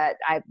diaper so that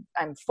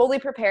I'm fully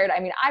prepared. I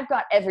mean, I've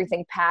got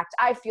everything packed.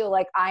 I feel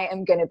like I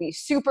am going to be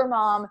super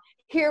mom.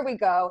 Here we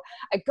go.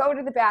 I go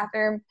to the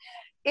bathroom.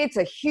 It's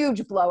a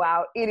huge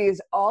blowout. It is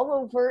all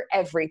over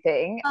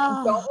everything.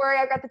 Oh. Don't worry,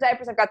 I've got the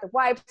diapers, I've got the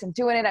wipes, I'm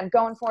doing it, I'm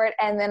going for it.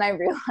 And then I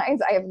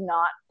realized I have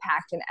not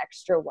packed an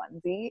extra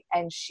onesie,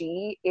 and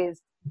she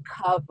is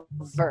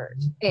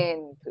covered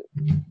in poop.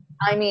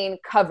 I mean,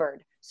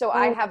 covered. So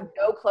I have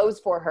no clothes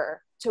for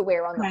her to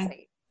wear on the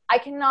flight. I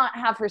cannot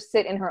have her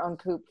sit in her own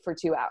poop for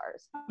 2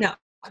 hours. No.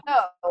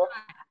 So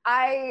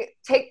I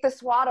take the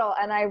swaddle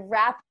and I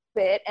wrap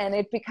it, and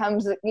it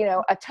becomes, a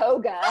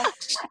toga.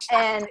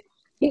 And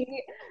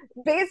he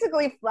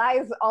basically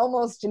flies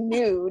almost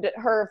nude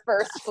her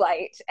first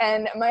flight.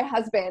 And my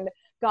husband,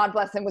 God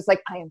bless him, was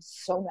like, I am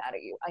so mad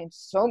at you. I am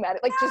so mad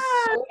at, just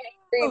so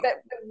angry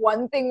that the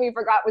one thing we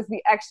forgot was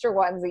the extra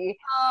onesie.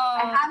 Oh.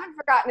 I haven't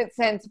forgotten it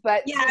since,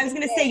 but yeah, I was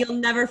going to say, you'll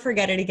never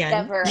forget it again.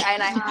 Never.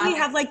 And you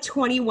have like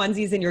 20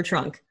 onesies in your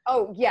trunk.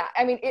 Oh yeah.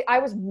 I mean, I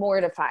was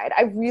mortified.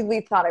 I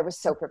really thought I was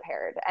so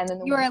prepared. And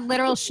then you were a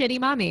literal shitty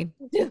mommy.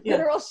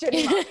 Literal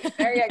shitty mommy.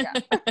 There you go.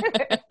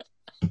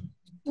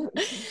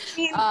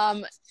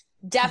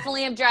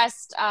 Definitely have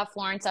dressed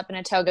Florence up in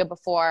a toga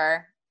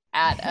before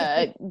at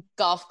a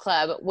golf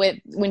club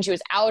when she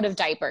was out of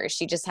diapers.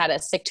 She just had a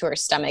sick to her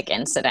stomach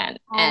incident.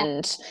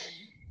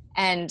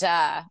 And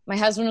my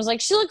husband was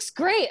like, she looks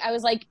great. I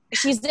was like,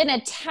 she's in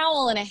a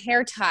towel and a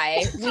hair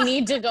tie. We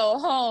need to go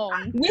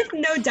home. With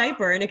no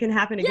diaper, and it can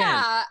happen again.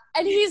 Yeah.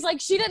 And he's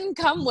like, she didn't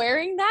come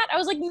wearing that? I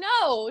was like,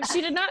 no, she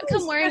did not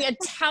come wearing a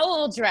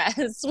towel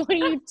dress. What are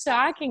you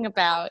talking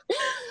about?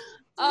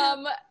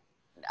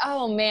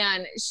 Oh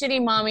man,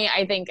 shitty mommy.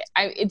 I think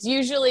it's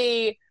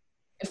usually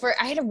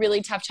I had a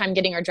really tough time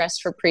getting her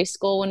dressed for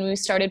preschool when we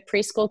started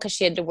preschool, because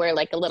she had to wear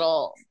like a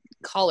little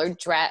collared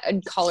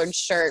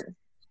shirt.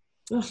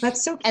 Oh,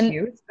 that's so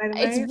cute. By the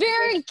way. It's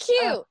very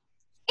cute.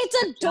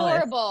 It's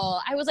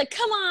adorable. I was like,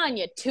 come on,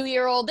 you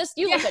 2-year-old.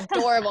 You look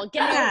adorable.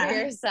 Get over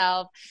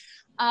yourself.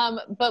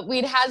 But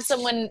we'd had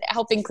someone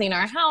helping clean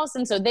our house.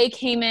 And so they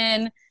came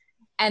in,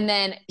 and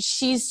then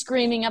she's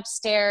screaming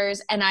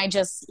upstairs, and I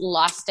just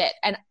lost it.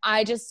 And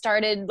I just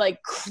started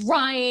like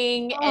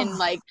crying and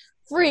like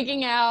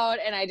freaking out.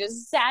 And I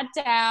just sat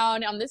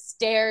down on the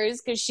stairs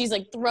because she's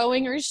like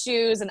throwing her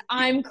shoes, and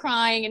I'm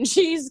crying and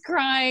she's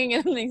crying.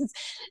 And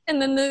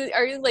then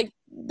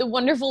the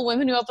wonderful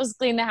women who help us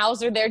clean the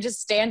house are there just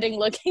standing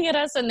looking at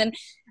us. And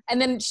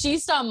then she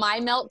saw my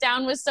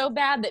meltdown was so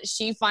bad that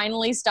she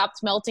finally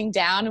stopped melting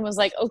down and was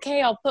like,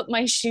 okay, I'll put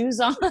my shoes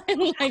on.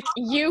 Like,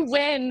 you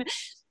win.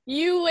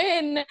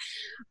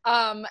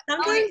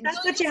 Sometimes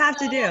that's what you have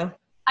to do.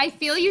 I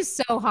feel you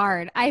so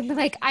hard.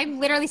 I'm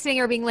literally sitting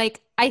here being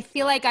like, I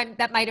feel like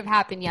that might have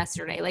happened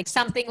yesterday. Like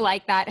something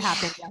like that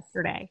happened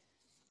yesterday.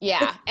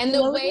 Yeah. And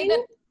the way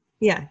that,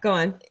 yeah, go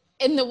on.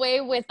 In the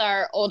way with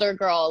our older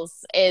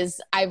girls is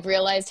I've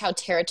realized how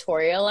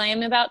territorial I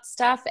am about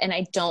stuff, and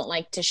I don't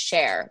like to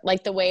share.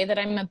 Like the way that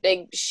I'm a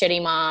big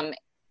shitty mom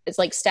is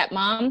like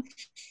stepmom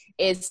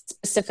is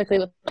specifically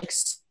with like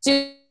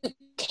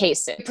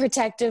suitcases,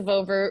 protective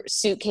over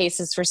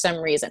suitcases for some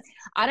reason.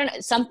 I don't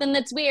know, something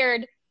that's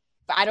weird.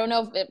 I don't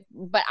know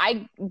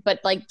but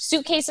like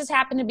suitcases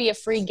happen to be a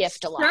free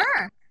gift a lot.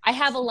 Sure. I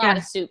have a lot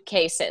of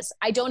suitcases.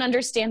 I don't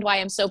understand why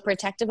I'm so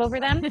protective over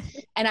them.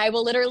 And I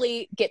will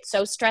literally get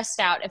so stressed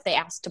out if they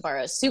ask to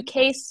borrow a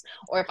suitcase,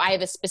 or if I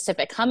have a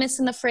specific hummus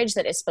in the fridge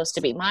that is supposed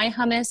to be my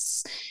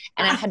hummus.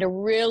 And I had to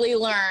really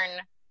learn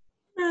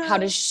how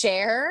to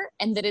share,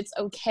 and that it's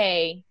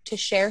okay to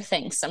share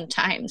things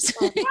sometimes.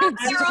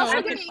 They're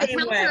also going to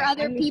encounter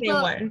other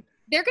people.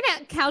 They're going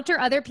to encounter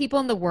other people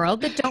in the world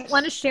that don't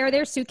want to share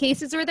their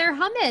suitcases or their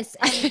hummus.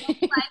 And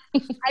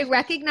I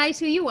recognize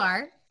who you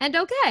are, and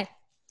okay,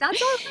 that's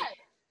all right.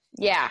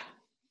 Yeah.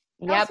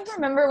 I also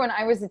remember when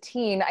I was a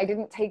teen, I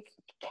didn't take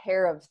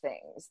care of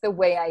things the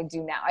way I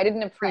do now. I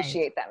didn't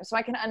appreciate them. So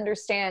I can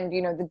understand,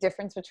 the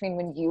difference between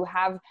when you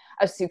have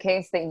a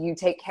suitcase that you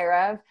take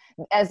care of,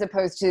 as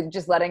opposed to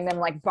just letting them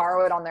like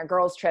borrow it on their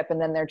girls' trip,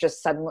 and then they're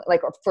just suddenly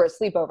like for a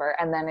sleepover,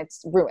 and then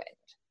it's ruined.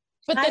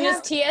 But then is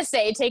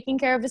TSA taking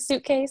care of a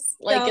suitcase?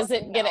 Like, is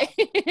it getting?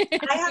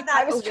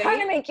 I was trying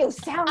to make you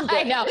sound good.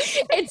 I know.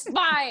 It's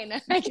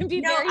fine. I can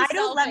be very I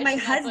don't let my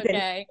husband.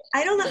 Okay.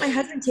 I don't let my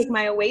husband take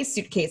my away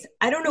suitcase.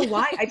 I don't know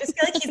why. I just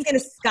feel like he's going to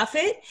scuff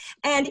it.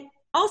 And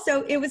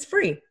also, it was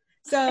free.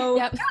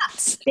 So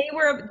they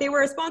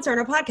were a sponsor on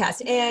our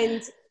podcast.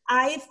 And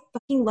I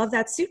fucking love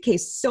that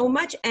suitcase so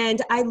much.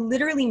 And I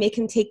literally make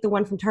him take the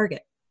one from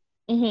Target.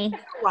 Mm-hmm. I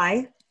don't know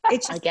why. I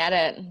get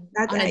it.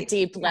 On a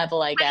deep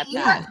level, I get that. You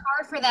worked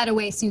hard for that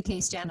away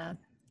suitcase, Jenna.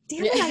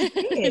 Damn it,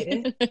 I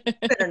did.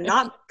 Better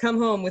not come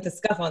home with a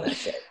scuff on that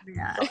shit.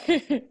 Yeah.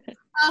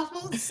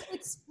 Well,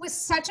 it was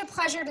such a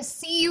pleasure to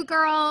see you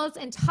girls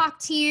and talk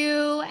to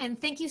you.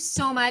 And thank you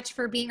so much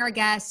for being our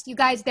guest. You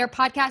guys, their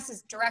podcast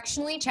is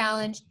Directionally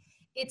Challenged.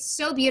 It's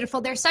so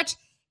beautiful. They're such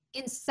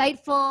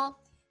insightful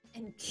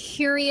and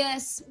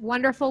curious,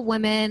 wonderful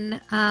women.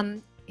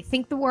 I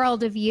think the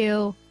world of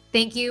you.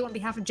 Thank you on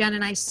behalf of Jen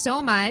and I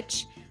so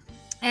much.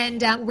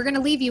 And we're going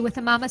to leave you with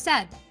a Mama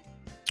Said.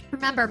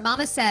 Remember,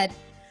 Mama said,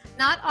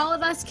 not all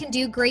of us can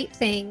do great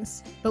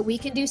things, but we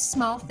can do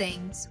small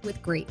things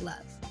with great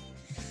love.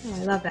 Oh,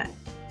 I love that.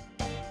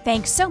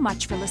 Thanks so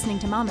much for listening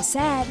to Mama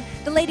Said.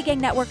 The Lady Gang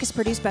Network is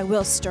produced by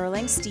Will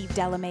Sterling, Steve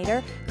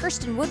Delamater,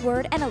 Kirsten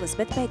Woodward, and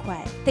Elizabeth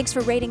Bakeway. Thanks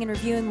for rating and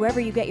reviewing wherever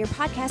you get your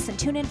podcasts, and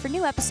tune in for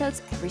new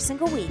episodes every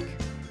single week.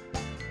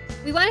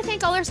 We want to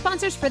thank all our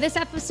sponsors for this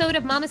episode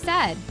of Mama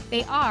Said.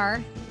 They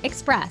are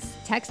Express.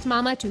 Text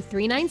MAMA to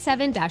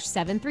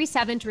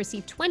 397-737 to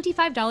receive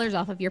 $25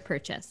 off of your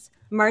purchase.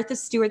 Martha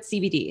Stewart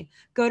CBD.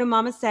 Go to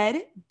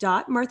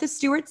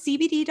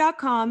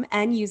mamasaid.marthastewartcbd.com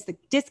and use the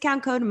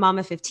discount code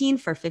MAMA15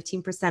 for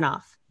 15%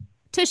 off.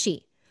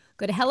 Tushy.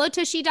 Go to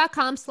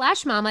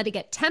hellotushy.com/mama to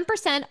get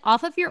 10%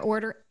 off of your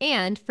order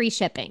and free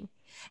shipping.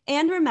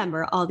 And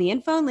remember, all the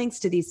info and links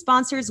to these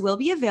sponsors will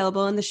be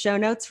available in the show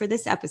notes for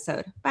this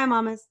episode. Bye,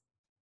 mamas.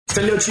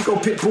 Este little chico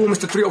pitbull,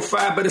 Mr.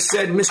 305, better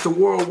said Mr.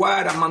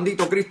 Worldwide. I'm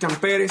Mandito Cristian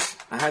Perez.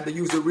 I had to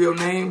use the real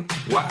name.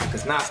 Why?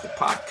 Because now it's the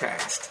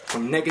podcast.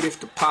 From negative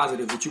to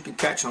positive, which you can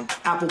catch on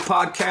Apple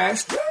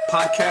Podcast,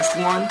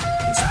 Podcast One,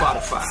 and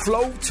Spotify.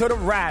 Flow to the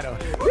rider.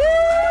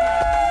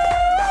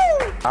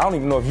 I don't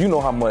even know if you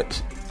know how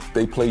much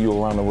they play you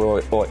around the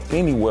world or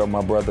anywhere,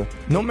 my brother.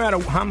 No matter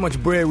how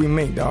much bread we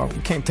make, dog,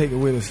 we can't take it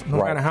with us.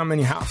 No matter how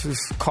many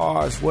houses,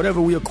 cars, whatever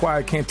we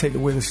acquire, can't take it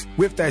with us.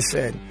 With that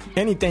said,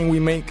 anything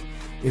we make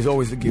is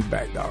always to give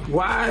back, dog.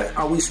 Why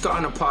are we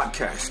starting a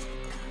podcast?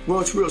 Well,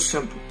 it's real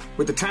simple.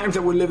 With the times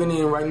that we're living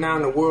in right now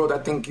in the world, I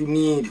think you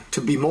need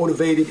to be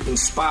motivated,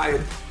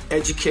 inspired,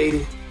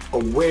 educated,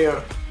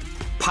 aware,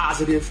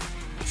 positive.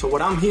 So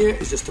what I'm here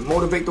is just to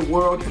motivate the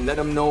world and let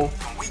them know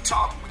when we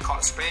talk, we call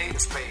a spade a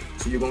spade.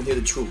 So you're going to hear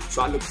the truth.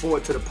 So I look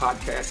forward to the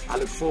podcast. I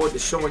look forward to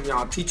showing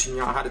y'all, teaching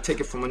y'all how to take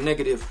it from a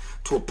negative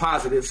to a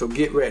positive. So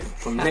get ready.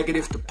 From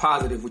negative to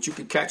positive, which you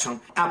can catch on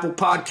Apple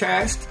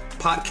Podcast,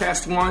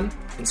 Podcast One,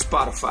 and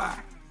Spotify.